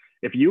Connor.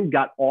 If you've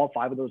got all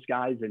 5 of those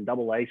guys in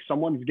Double-A,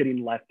 someone's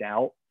getting left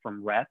out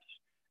from reps,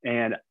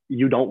 and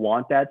you don't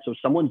want that. So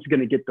someone's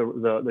going to get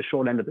the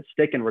short end of the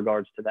stick in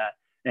regards to that.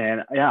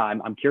 And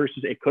I'm curious.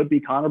 It could be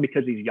Connor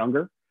because he's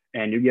younger,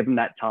 and you give him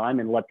that time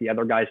and let the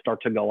other guys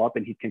start to go up,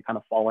 and he can kind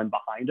of fall in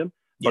behind him.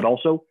 But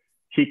also,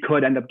 he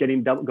could end up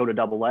go to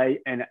Double-A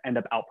and end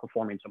up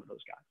outperforming some of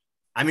those guys.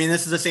 I mean,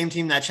 this is the same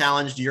team that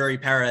challenged Yuri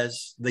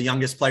Perez, the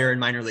youngest player in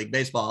minor league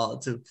baseball,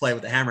 to play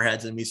with the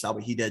Hammerheads, and we saw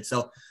what he did.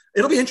 So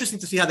it'll be interesting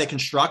to see how they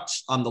construct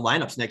the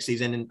lineups next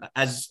season. And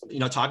as you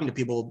know, talking to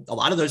people, a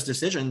lot of those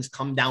decisions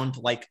come down to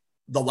like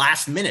the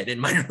last minute in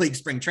minor league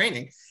spring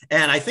training.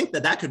 And I think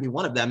that could be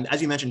one of them. As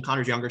you mentioned,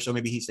 Connor's younger, so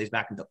maybe he stays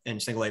back in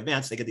single A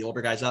advance. They get the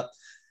older guys up.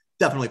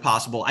 Definitely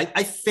possible. I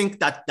think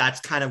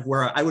that's kind of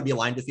where I would be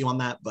aligned with you on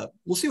that, but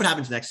we'll see what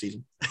happens next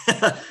season.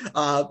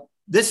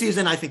 This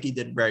season, I think he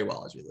did very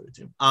well, as we alluded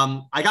to.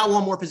 I got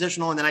one more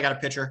positional, and then I got a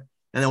pitcher,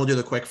 and then we'll do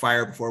the quick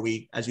fire before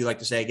we, as you like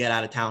to say, get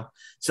out of town.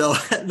 So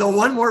the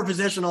one more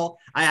positional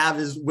I have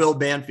is Will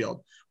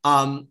Banfield.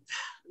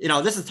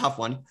 This is a tough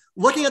one.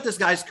 Looking at this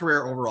guy's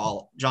career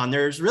overall, John,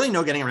 there's really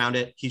no getting around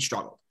it. He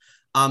struggled.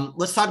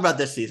 Let's talk about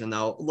this season,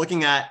 though.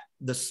 Looking at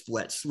the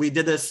splits, we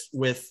did this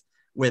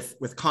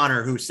with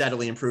Connor, who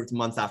steadily improved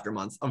month after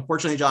month.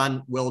 Unfortunately,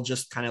 John, Will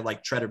just kind of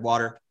like treaded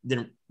water,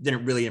 didn't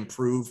really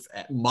improve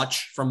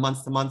much from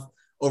month to month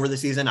over the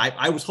season.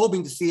 I was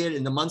hoping to see it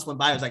in the months went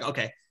by. I was like,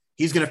 okay,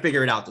 he's going to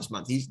figure it out this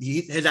month.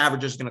 His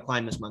average is going to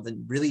climb this month,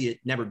 and really it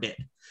never did.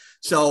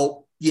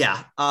 So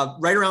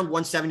right around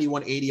 170,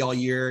 180 all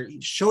year.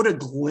 He showed a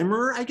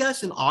glimmer, I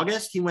guess, in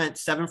August. He went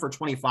 7 for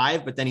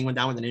 25, but then he went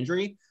down with an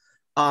injury.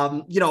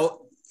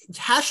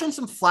 Has shown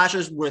some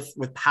flashes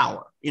with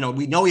power.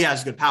 We know he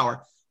has good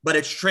power, but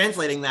it's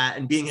translating that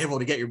and being able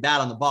to get your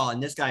bat on the ball.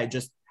 And this guy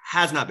just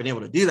has not been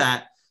able to do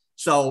that.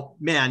 So,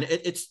 man,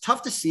 it's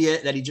tough to see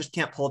it that he just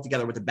can't pull it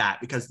together with the bat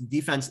because the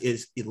defense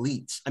is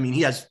elite. I mean,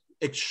 he has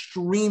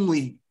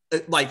extremely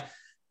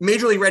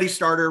major league ready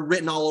starter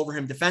written all over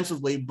him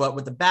defensively, but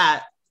with the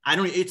bat,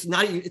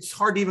 it's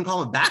hard to even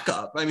call him a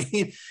backup. I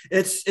mean,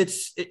 it's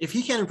if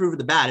he can't improve with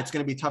the bat, it's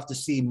going to be tough to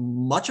see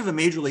much of a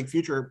major league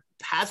future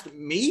past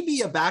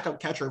maybe a backup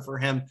catcher for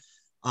him.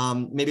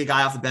 Maybe a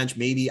guy off the bench,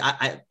 maybe.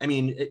 I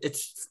mean,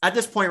 it's at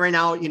this point right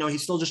now,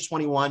 he's still just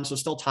 21, so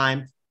still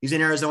time. He's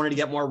in Arizona to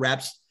get more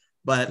reps,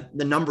 but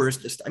the numbers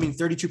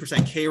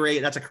 32% K rate,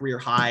 that's a career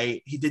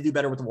high. He did do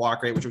better with the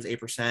walk rate, which was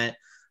 8%.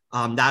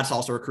 That's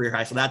also a career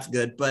high, so that's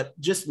good, but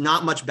just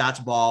not much bat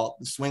to ball.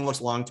 The swing looks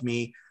long to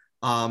me.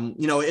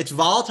 It's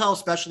volatile,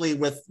 especially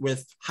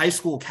with high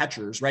school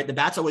catchers, right? The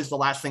bat's always the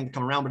last thing to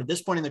come around, but at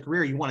this point in the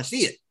career, you want to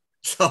see it.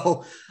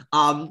 So,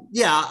 I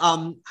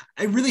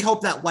really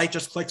hope that light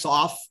just clicks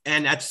off.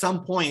 And at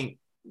some point,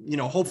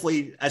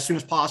 hopefully as soon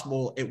as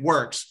possible, it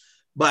works.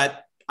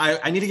 But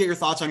I need to get your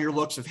thoughts on your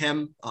looks of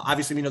him.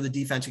 Obviously, we know the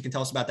defense. You can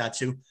tell us about that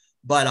too.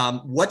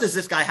 But what does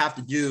this guy have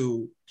to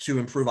do to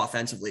improve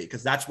offensively?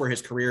 Because that's where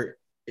his career,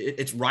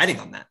 it's riding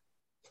on that.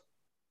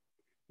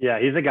 Yeah,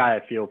 he's a guy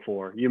I feel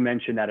for. You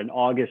mentioned that in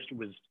August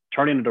was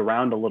turning it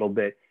around a little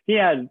bit. He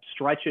had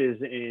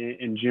stretches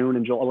in June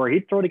and July where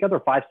he'd throw together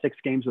 5-6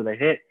 games with a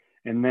hit,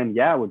 and then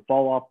would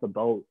fall off the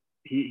boat.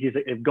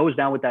 It goes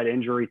down with that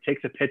injury,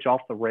 takes a pitch off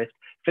the wrist,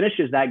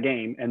 finishes that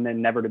game, and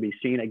then never to be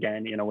seen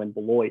again. In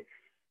Beloit,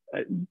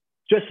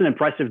 just an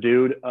impressive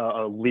dude,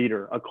 a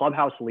leader, a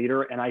clubhouse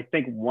leader. And I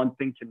think one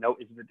thing to note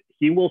is that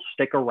he will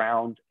stick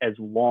around as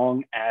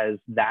long as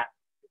that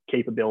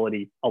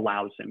capability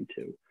allows him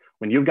to.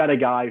 When you've got a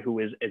guy who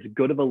is as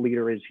good of a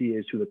leader as he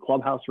is, who the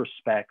clubhouse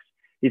respects,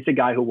 he's a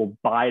guy who will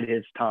bide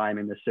his time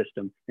in the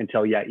system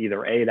until,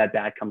 either A, that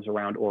bat comes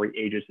around or he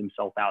ages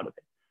himself out of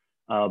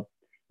it.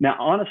 Now,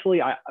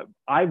 honestly,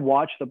 I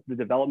watched the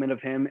development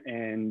of him,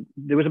 and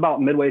it was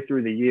about midway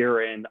through the year,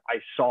 and I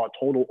saw a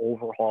total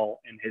overhaul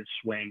in his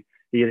swing.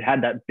 He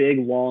had that big,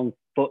 long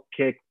foot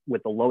kick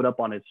with the load up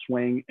on his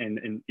swing,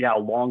 and a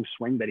long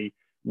swing that he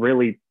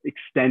really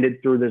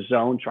extended through the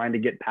zone, trying to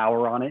get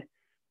power on it.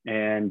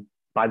 And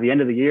by the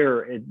end of the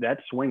year,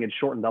 that swing had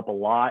shortened up a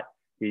lot.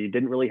 He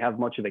didn't really have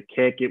much of a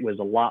kick. It was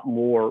a lot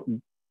more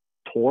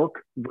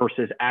torque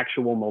versus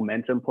actual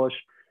momentum push.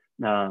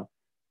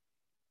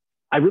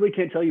 I really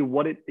can't tell you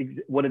what it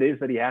is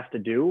that he has to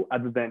do,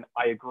 other than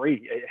I agree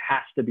it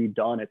has to be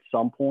done at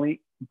some point.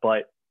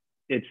 But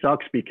it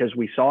sucks because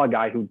we saw a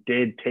guy who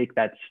did take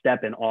that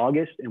step in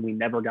August, and we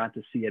never got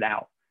to see it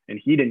out. and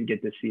he didn't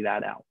get to see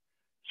that out.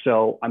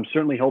 So I'm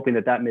certainly hoping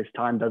that missed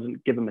time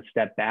doesn't give him a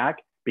step back,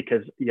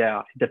 because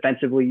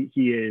defensively,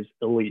 he is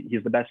elite.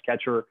 He's the best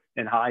catcher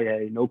in high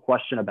A, no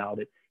question about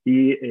it.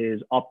 He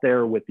is up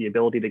there with the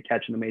ability to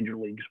catch in the major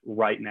leagues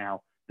right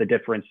now. The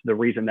difference, the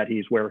reason that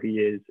he's where he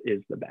is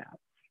the bat.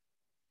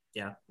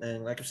 Yeah.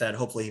 And like I said,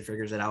 hopefully he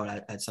figures it out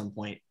at some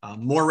point.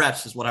 More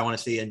reps is what I want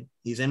to see. And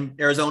he's in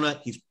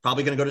Arizona. He's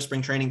probably going to go to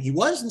spring training. He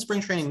was in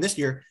spring training this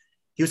year.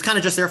 He was kind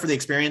of just there for the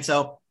experience,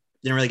 though.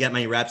 Didn't really get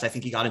many reps. I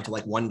think he got into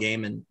like one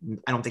game, and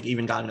I don't think he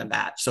even got in a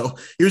bat. So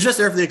he was just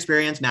there for the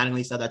experience.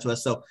 Mattingly said that to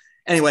us. So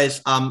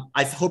anyways,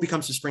 I hope he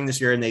comes to spring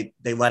this year and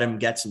they let him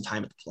get some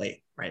time at the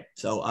plate. Right.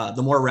 So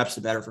the more reps,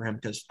 the better for him,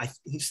 because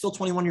he's still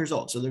 21 years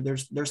old. So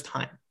there's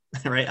time,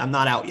 right? I'm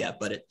not out yet,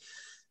 but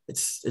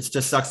it's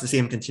just sucks to see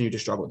him continue to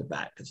struggle with the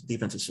bat because the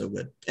defense is so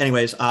good.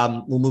 Anyways,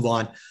 we'll move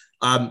on.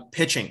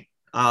 Pitching.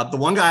 The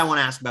one guy I want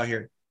to ask about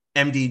here,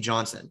 MD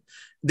Johnson.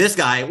 This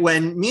guy,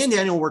 when me and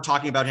Daniel were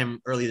talking about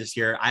him early this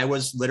year, I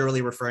was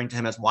literally referring to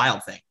him as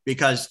Wild Thing,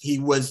 because he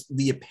was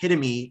the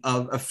epitome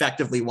of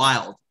effectively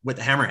wild with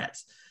the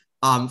Hammerheads.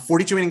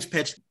 42 innings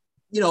pitched,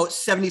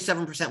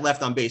 77%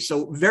 left on base.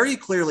 So very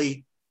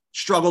clearly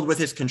struggled with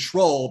his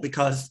control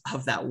because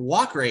of that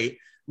walk rate,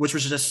 which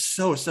was just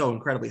so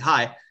incredibly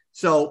high.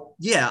 So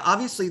yeah,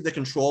 obviously the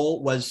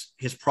control was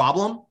his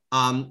problem.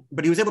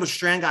 But he was able to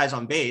strand guys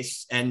on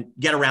base and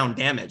get around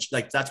damage.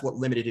 Like that's what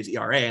limited his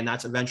ERA. And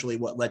that's eventually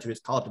what led to his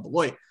call up to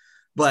Beloit.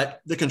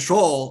 But the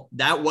control,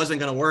 that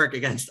wasn't going to work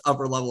against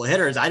upper level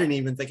hitters. I didn't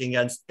even think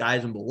against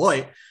guys in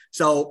Beloit.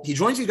 So he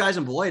joins you guys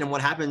in Beloit. And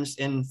what happens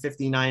in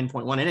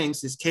 59.1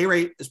 innings, his K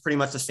rate is pretty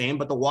much the same,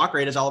 but the walk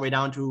rate is all the way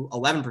down to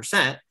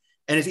 11%.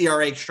 And his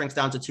ERA shrinks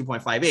down to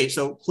 2.58.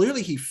 So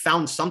clearly he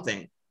found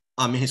something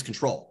in his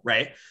control,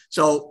 right?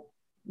 So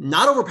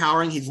not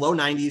overpowering. He's low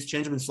 90s,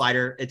 changeup and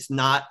slider. It's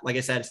not, like I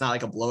said, it's not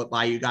like a blow it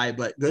by you guy,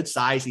 but good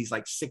size. He's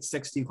like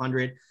 6'6",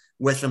 200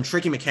 with some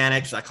tricky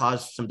mechanics that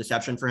caused some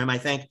deception for him, I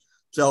think.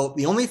 So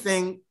the only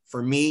thing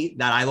for me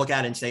that I look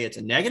at and say it's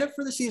a negative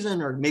for the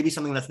season, or maybe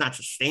something that's not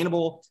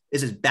sustainable,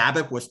 is his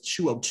BABIP was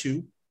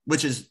 202,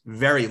 which is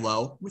very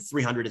low, with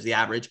 300 as the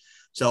average.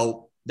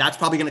 So that's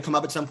probably going to come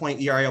up at some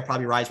point. ERA will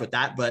probably rise with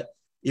that. But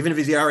even if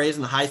his ERA is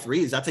in the high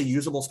threes, that's a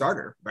usable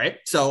starter, right?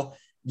 So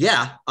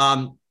yeah,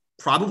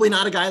 probably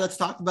not a guy that's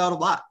talked about a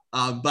lot,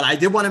 but I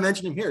did want to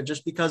mention him here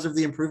just because of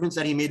the improvements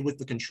that he made with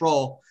the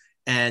control.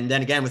 And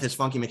then again, with his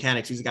funky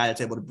mechanics, he's a guy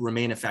that's able to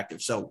remain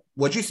effective. So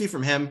what'd you see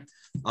from him,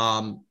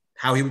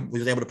 how he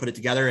was able to put it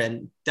together,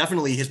 and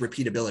definitely his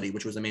repeatability,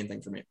 which was the main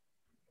thing for me.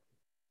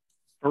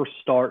 First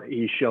start,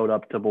 he showed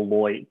up to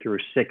Beloit through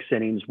 6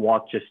 innings,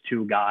 walked just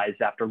 2 guys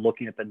after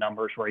looking at the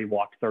numbers where he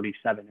walked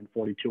 37 and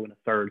 42 and a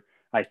third,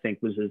 I think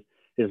was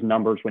his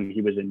numbers when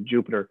he was in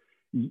Jupiter.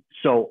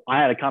 So I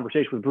had a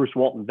conversation with Bruce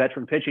Walton,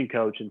 veteran pitching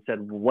coach, and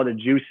said, well, what did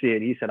you see?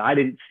 And he said, I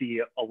didn't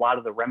see a lot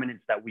of the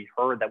remnants that we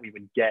heard that we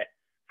would get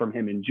from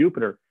him in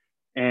Jupiter.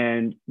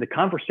 And the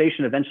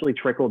conversation eventually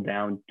trickled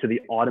down to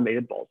the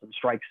automated balls and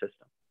strike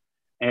system.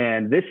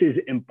 And this is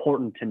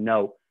important to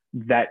note,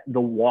 that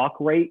the walk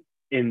rate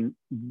in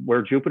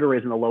where Jupiter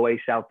is in the low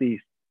A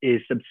Southeast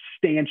is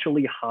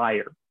substantially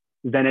higher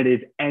than it is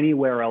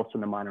anywhere else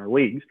in the minor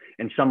leagues.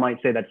 And some might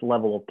say that's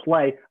level of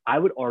play. I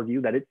would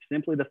argue that it's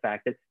simply the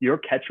fact that your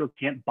catcher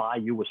can't buy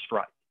you a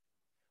strike.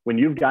 When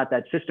you've got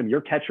that system,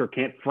 your catcher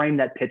can't frame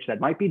that pitch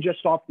that might be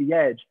just off the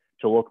edge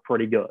to look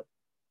pretty good.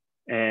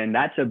 And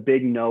that's a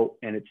big note.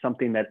 And it's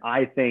something that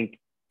I think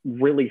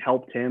really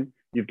helped him.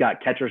 You've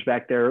got catchers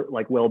back there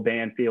like Will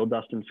Banfield,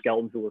 Dustin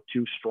Skelton, who are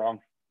 2 strong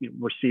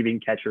receiving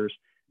catchers.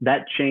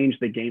 That changed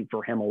the game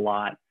for him a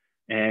lot.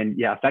 And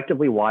yeah,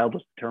 effectively wild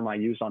was the term I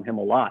used on him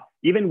a lot.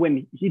 Even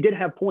when he did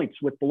have points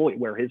with Beloit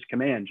where his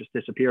command just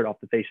disappeared off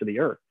the face of the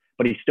earth,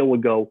 but he still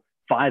would go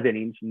 5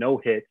 innings, no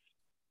hits,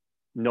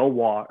 no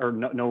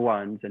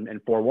runs,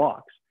 and 4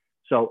 walks.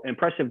 So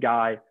impressive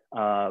guy,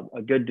 a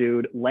good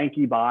dude,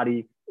 lanky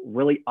body,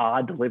 really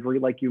odd delivery,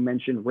 like you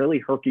mentioned, really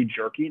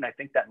herky-jerky. And I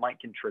think that might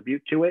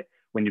contribute to it.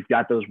 When you've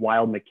got those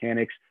wild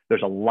mechanics,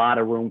 there's a lot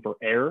of room for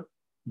error.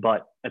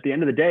 But at the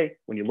end of the day,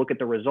 when you look at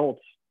the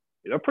results,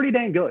 they're pretty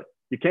dang good.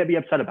 You can't be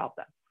upset about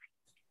that.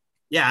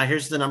 Yeah,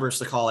 here's the numbers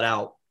to call it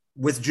out.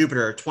 With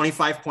Jupiter,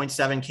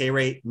 25.7 K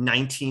rate,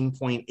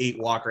 19.8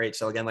 walk rate.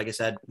 So again, like I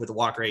said, with the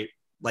walk rate,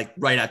 like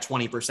right at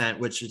 20%,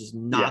 which is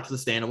not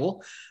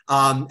sustainable.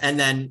 And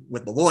then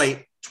with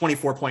Beloit,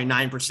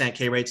 24.9%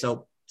 K rate.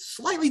 So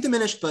slightly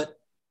diminished, but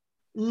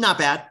not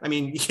bad. I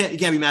mean, you can't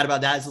be mad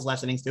about that. It's his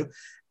last innings too.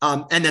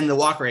 And then the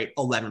walk rate,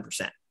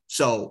 11%.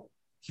 So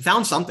he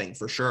found something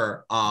for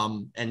sure.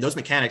 And those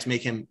mechanics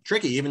make him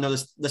tricky, even though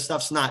this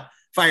stuff's not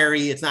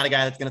fiery. It's not a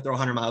guy that's going to throw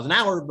 100 miles an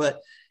hour, but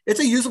it's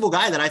a usable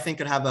guy that I think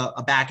could have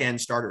a back end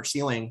starter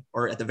ceiling,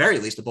 or at the very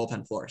least a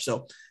bullpen floor.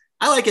 So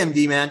I like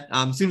MD,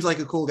 man. Seems like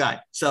a cool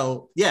guy.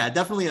 So yeah,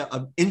 definitely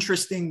an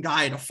interesting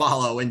guy to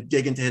follow and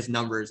dig into his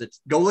numbers.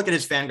 Go look at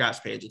his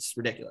Fangraphs page. It's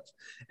ridiculous.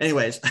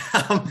 Anyways,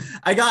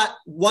 I got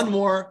one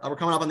more. We're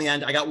coming up on the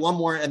end. I got one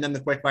more, and then the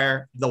quick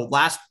fire. The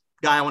last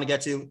guy I want to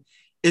get to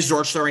is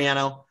George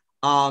Soriano.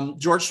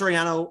 George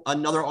Soriano,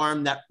 another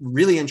arm that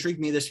really intrigued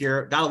me this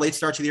year, got a late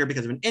start to the year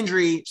because of an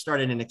injury,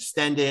 started and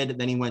extended.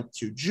 Then he went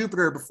to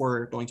Jupiter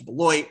before going to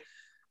Beloit.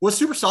 Was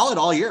super solid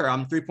all year.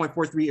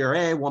 3.43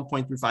 ERA,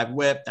 1.35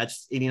 whip.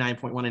 That's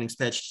 89.1 innings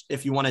pitched.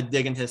 If you want to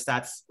dig into his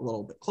stats a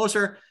little bit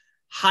closer,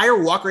 higher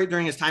walk rate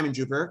during his time in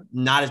Jupiter,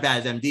 not as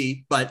bad as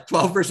MD, but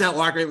 12%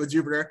 walk rate with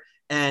Jupiter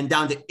and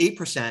down to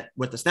 8%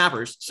 with the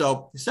Snappers.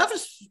 So his stuff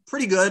is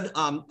pretty good.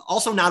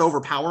 Also not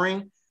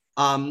overpowering.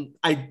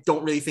 I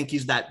don't really think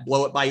he's that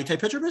blow it by you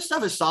type pitcher, but his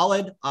stuff is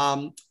solid.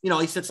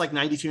 He sits like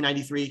 92,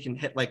 93, can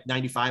hit like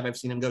 95. I've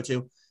seen him go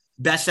to.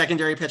 Best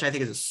secondary pitch, I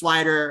think, is a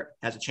slider,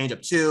 has a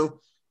changeup too.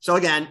 So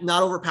again,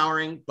 not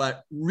overpowering,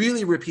 but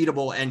really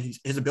repeatable. And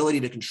his ability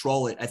to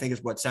control it, I think,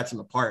 is what sets him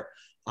apart.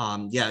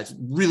 It's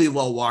really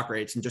low walk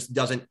rates and just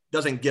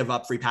doesn't give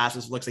up free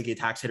passes. Looks like he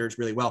attacks hitters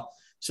really well.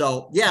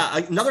 So yeah,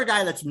 another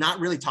guy that's not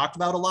really talked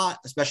about a lot,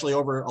 especially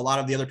over a lot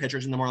of the other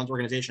pitchers in the Marlins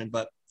organization.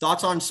 But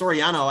thoughts on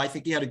Soriano? I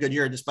think he had a good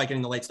year despite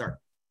getting the late start.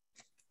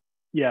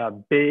 Yeah,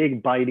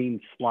 big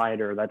biting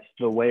slider. That's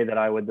the way that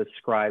I would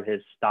describe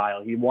his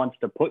style. He wants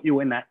to put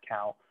you in that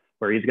count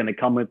where he's going to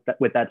come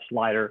with that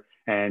slider.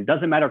 And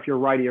doesn't matter if you're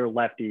righty or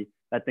lefty,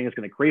 that thing is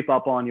going to creep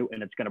up on you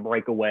and it's going to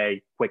break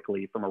away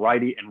quickly from a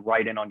righty and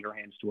right in on your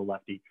hands to a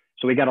lefty.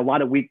 So we got a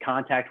lot of weak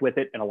contact with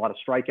it and a lot of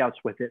strikeouts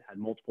with it, had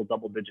multiple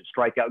double-digit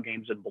strikeout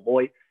games in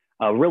Beloit.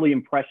 Really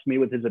impressed me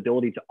with his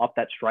ability to up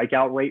that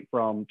strikeout rate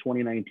from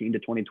 2019 to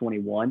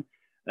 2021.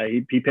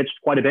 He pitched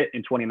quite a bit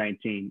in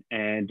 2019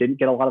 and didn't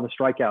get a lot of the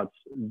strikeouts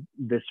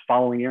this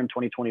following year in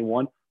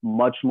 2021.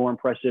 Much more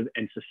impressive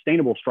and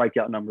sustainable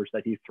strikeout numbers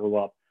that he threw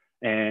up.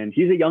 And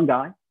he's a young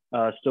guy.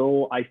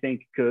 Still, I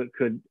think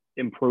could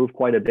improve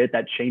quite a bit.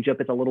 That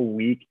changeup is a little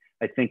weak.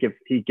 I think if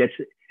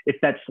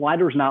that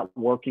slider's not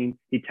working,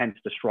 he tends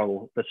to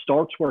struggle. The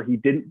starts where he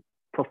didn't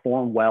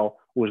perform well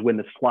was when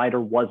the slider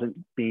wasn't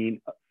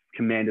being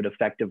commanded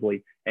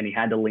effectively, and he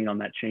had to lean on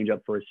that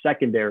changeup for his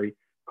secondary,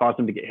 caused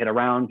him to get hit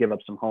around, give up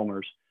some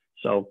homers.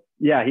 So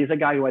yeah, he's a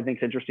guy who I think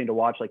is interesting to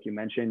watch, like you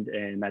mentioned,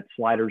 and that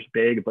slider's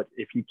big, but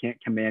if he can't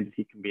command it,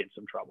 he can be in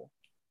some trouble.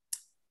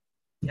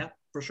 Yeah,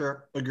 for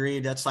sure.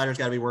 Agreed. That slider's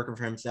got to be working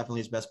for him. It's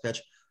definitely his best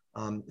pitch.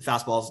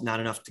 Fastball's not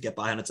enough to get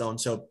by on its own.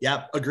 So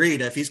yeah,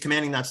 agreed. If he's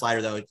commanding that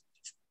slider though, it's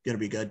going to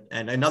be good.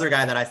 And another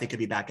guy that I think could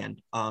be back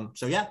end.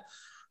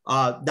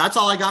 That's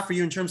all I got for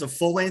you in terms of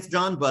full length,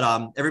 John,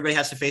 but everybody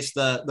has to face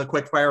the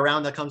quick fire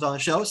round that comes on the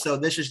show. So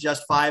this is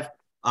just 5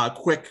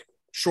 quick,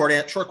 short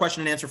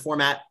question and answer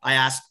format. I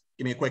ask,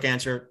 give me a quick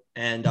answer,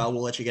 and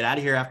we'll let you get out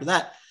of here after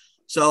that.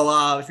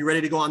 So if you're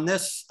ready to go on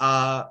this,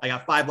 I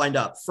got 5 lined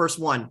up. First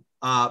one,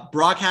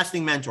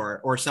 broadcasting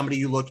mentor or somebody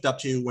you looked up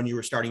to when you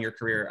were starting your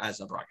career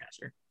as a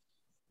broadcaster.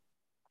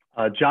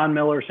 John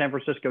Miller, San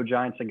Francisco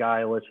Giants, a guy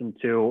I listened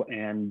to,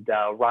 and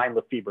Ryan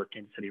Lefebvre,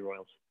 Kansas City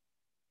Royals.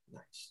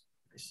 Nice.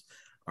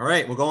 All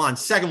right, we'll go on.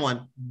 Second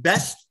one,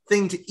 best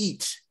thing to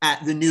eat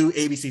at the new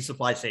ABC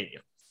Supply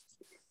Stadium.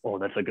 Oh,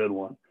 that's a good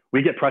one.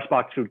 We get press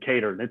box food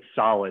catered. It's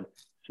solid.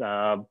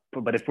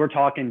 But if we're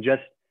talking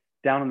just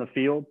down in the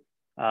field,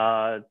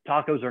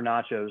 tacos or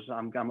nachos,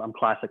 I'm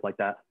classic like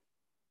that.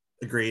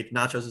 Agreed.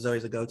 Nachos is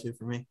always a go-to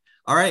for me.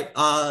 All right.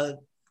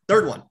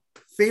 Third one,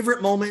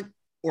 favorite moment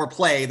or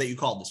play that you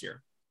called this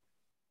year?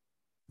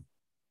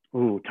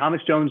 Ooh,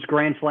 Thomas Jones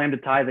grand slam to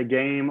tie the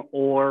game,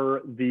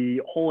 or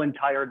the whole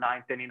entire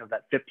 9th inning of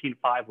that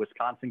 15-5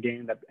 Wisconsin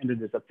game that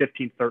ended as a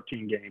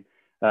 15-13 game.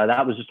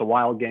 That was just a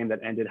wild game that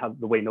ended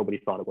the way nobody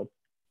thought it would.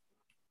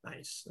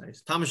 Nice.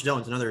 Thomas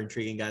Jones, another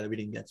intriguing guy that we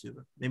didn't get to,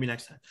 but maybe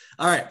next time.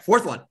 All right,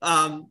 fourth one.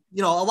 A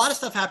lot of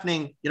stuff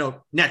happening,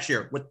 next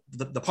year with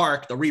the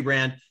park, the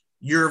rebrand,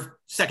 your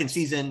second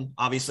season,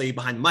 obviously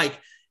behind Mike.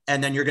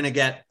 And then you're going to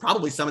get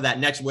probably some of that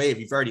next wave.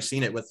 You've already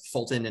seen it with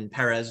Fulton and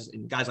Perez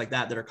and guys like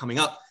that are coming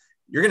up.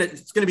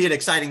 It's going to be an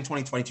exciting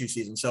 2022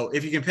 season. So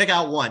if you can pick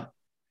out one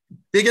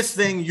biggest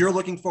thing you're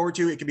looking forward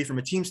to, it could be from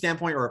a team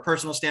standpoint or a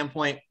personal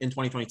standpoint in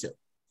 2022.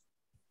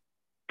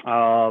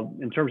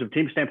 In terms of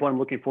team standpoint, I'm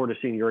looking forward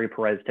to seeing Yuri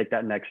Perez take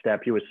that next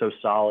step. He was so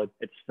solid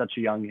at such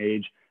a young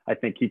age. I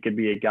think he could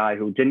be a guy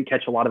who didn't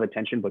catch a lot of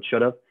attention, but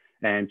should have.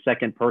 And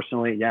second,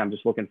 personally, I'm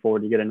just looking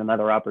forward to getting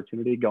another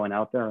opportunity going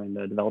out there and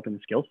developing the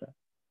skill set.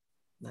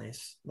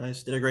 Nice.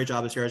 Did a great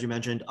job this year, as you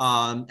mentioned.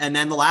 And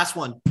then the last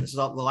one, this is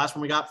the last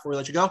one we got before we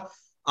let you go.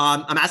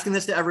 I'm asking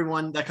this to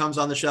everyone that comes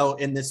on the show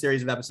in this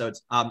series of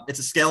episodes. It's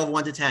a scale of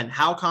 1 to 10.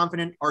 How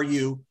confident are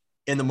you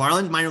in the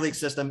Marlins minor league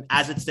system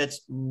as it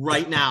sits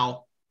right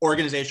now,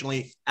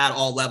 organizationally at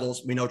all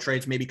levels? We know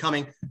trades may be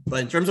coming,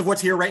 but in terms of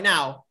what's here right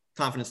now,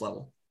 confidence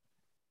level.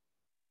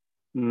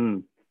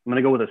 I'm going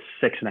to go with a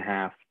 6.5.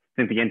 I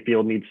think the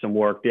infield needs some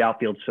work. The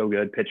outfield's so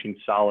good, pitching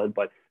solid,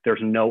 but there's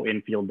no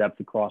infield depth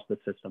across the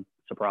system.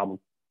 It's a problem.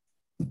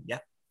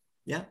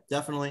 Yeah,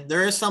 definitely.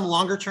 There is some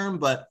longer term,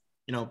 but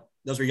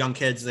those are young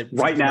kids.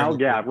 Right now,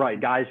 yeah, right.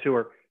 Guys who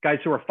are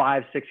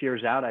 5-6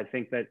 years out. I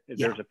think that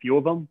there's a few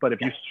of them, but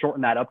if you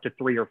shorten that up to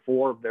 3 or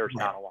 4, there's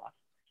not a lot.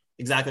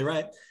 Exactly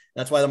right.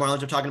 That's why the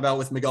Marlins are talking about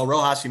with Miguel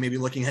Rojas. You may be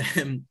looking at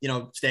him,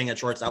 staying at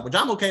shortstop, which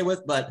I'm okay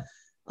with, but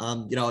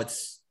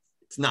it's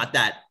not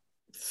that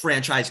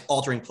franchise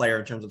altering player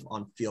in terms of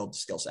on-field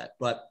skill set,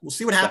 but we'll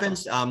see what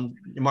happens. The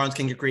Marlins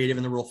can get creative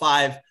in the Rule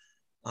 5.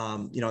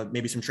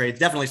 Maybe some trades,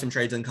 definitely some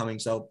trades incoming.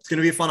 So it's going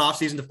to be a fun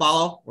offseason to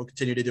follow. We'll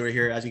continue to do it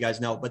here, as you guys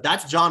know, but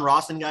that's John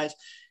Roston, guys.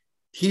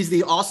 He's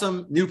the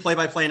awesome new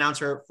play-by-play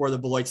announcer for the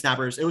Beloit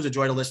Snappers. It was a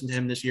joy to listen to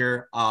him this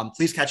year.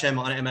 Please catch him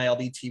on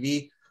MILB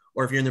TV,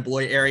 or if you're in the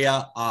Beloit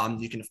area,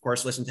 you can, of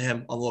course, listen to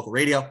him on the local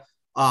radio.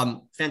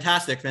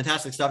 Fantastic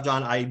stuff,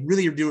 John. I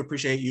really do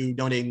appreciate you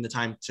donating the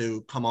time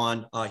to come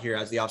on here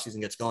as the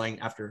offseason gets going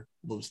after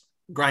the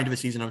grind of a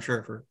season, I'm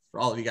sure, for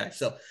all of you guys.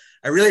 So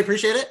I really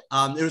appreciate it.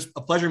 It was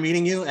a pleasure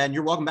meeting you, and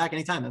you're welcome back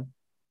anytime, man.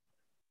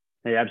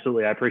 Hey,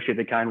 absolutely. I appreciate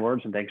the kind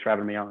words, and thanks for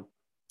having me on.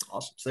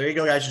 Awesome. So there you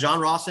go, guys. John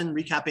Roston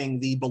recapping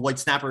the Beloit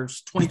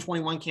Snappers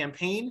 2021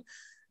 campaign.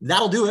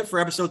 That'll do it for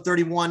episode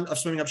 31 of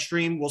Swimming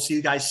Upstream. We'll see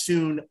you guys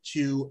soon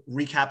to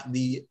recap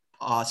the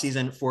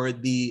season for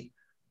the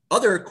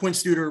other Quinn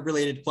Studer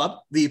related club,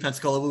 the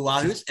Pensacola Blue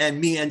Wahoos,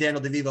 and me and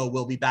Daniel DeVivo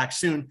will be back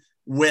soon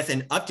with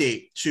an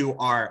update to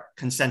our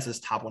consensus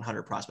top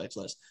 100 prospects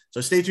list.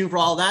 So stay tuned for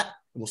all of that,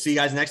 and we'll see you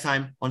guys next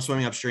time on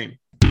Swimming Upstream.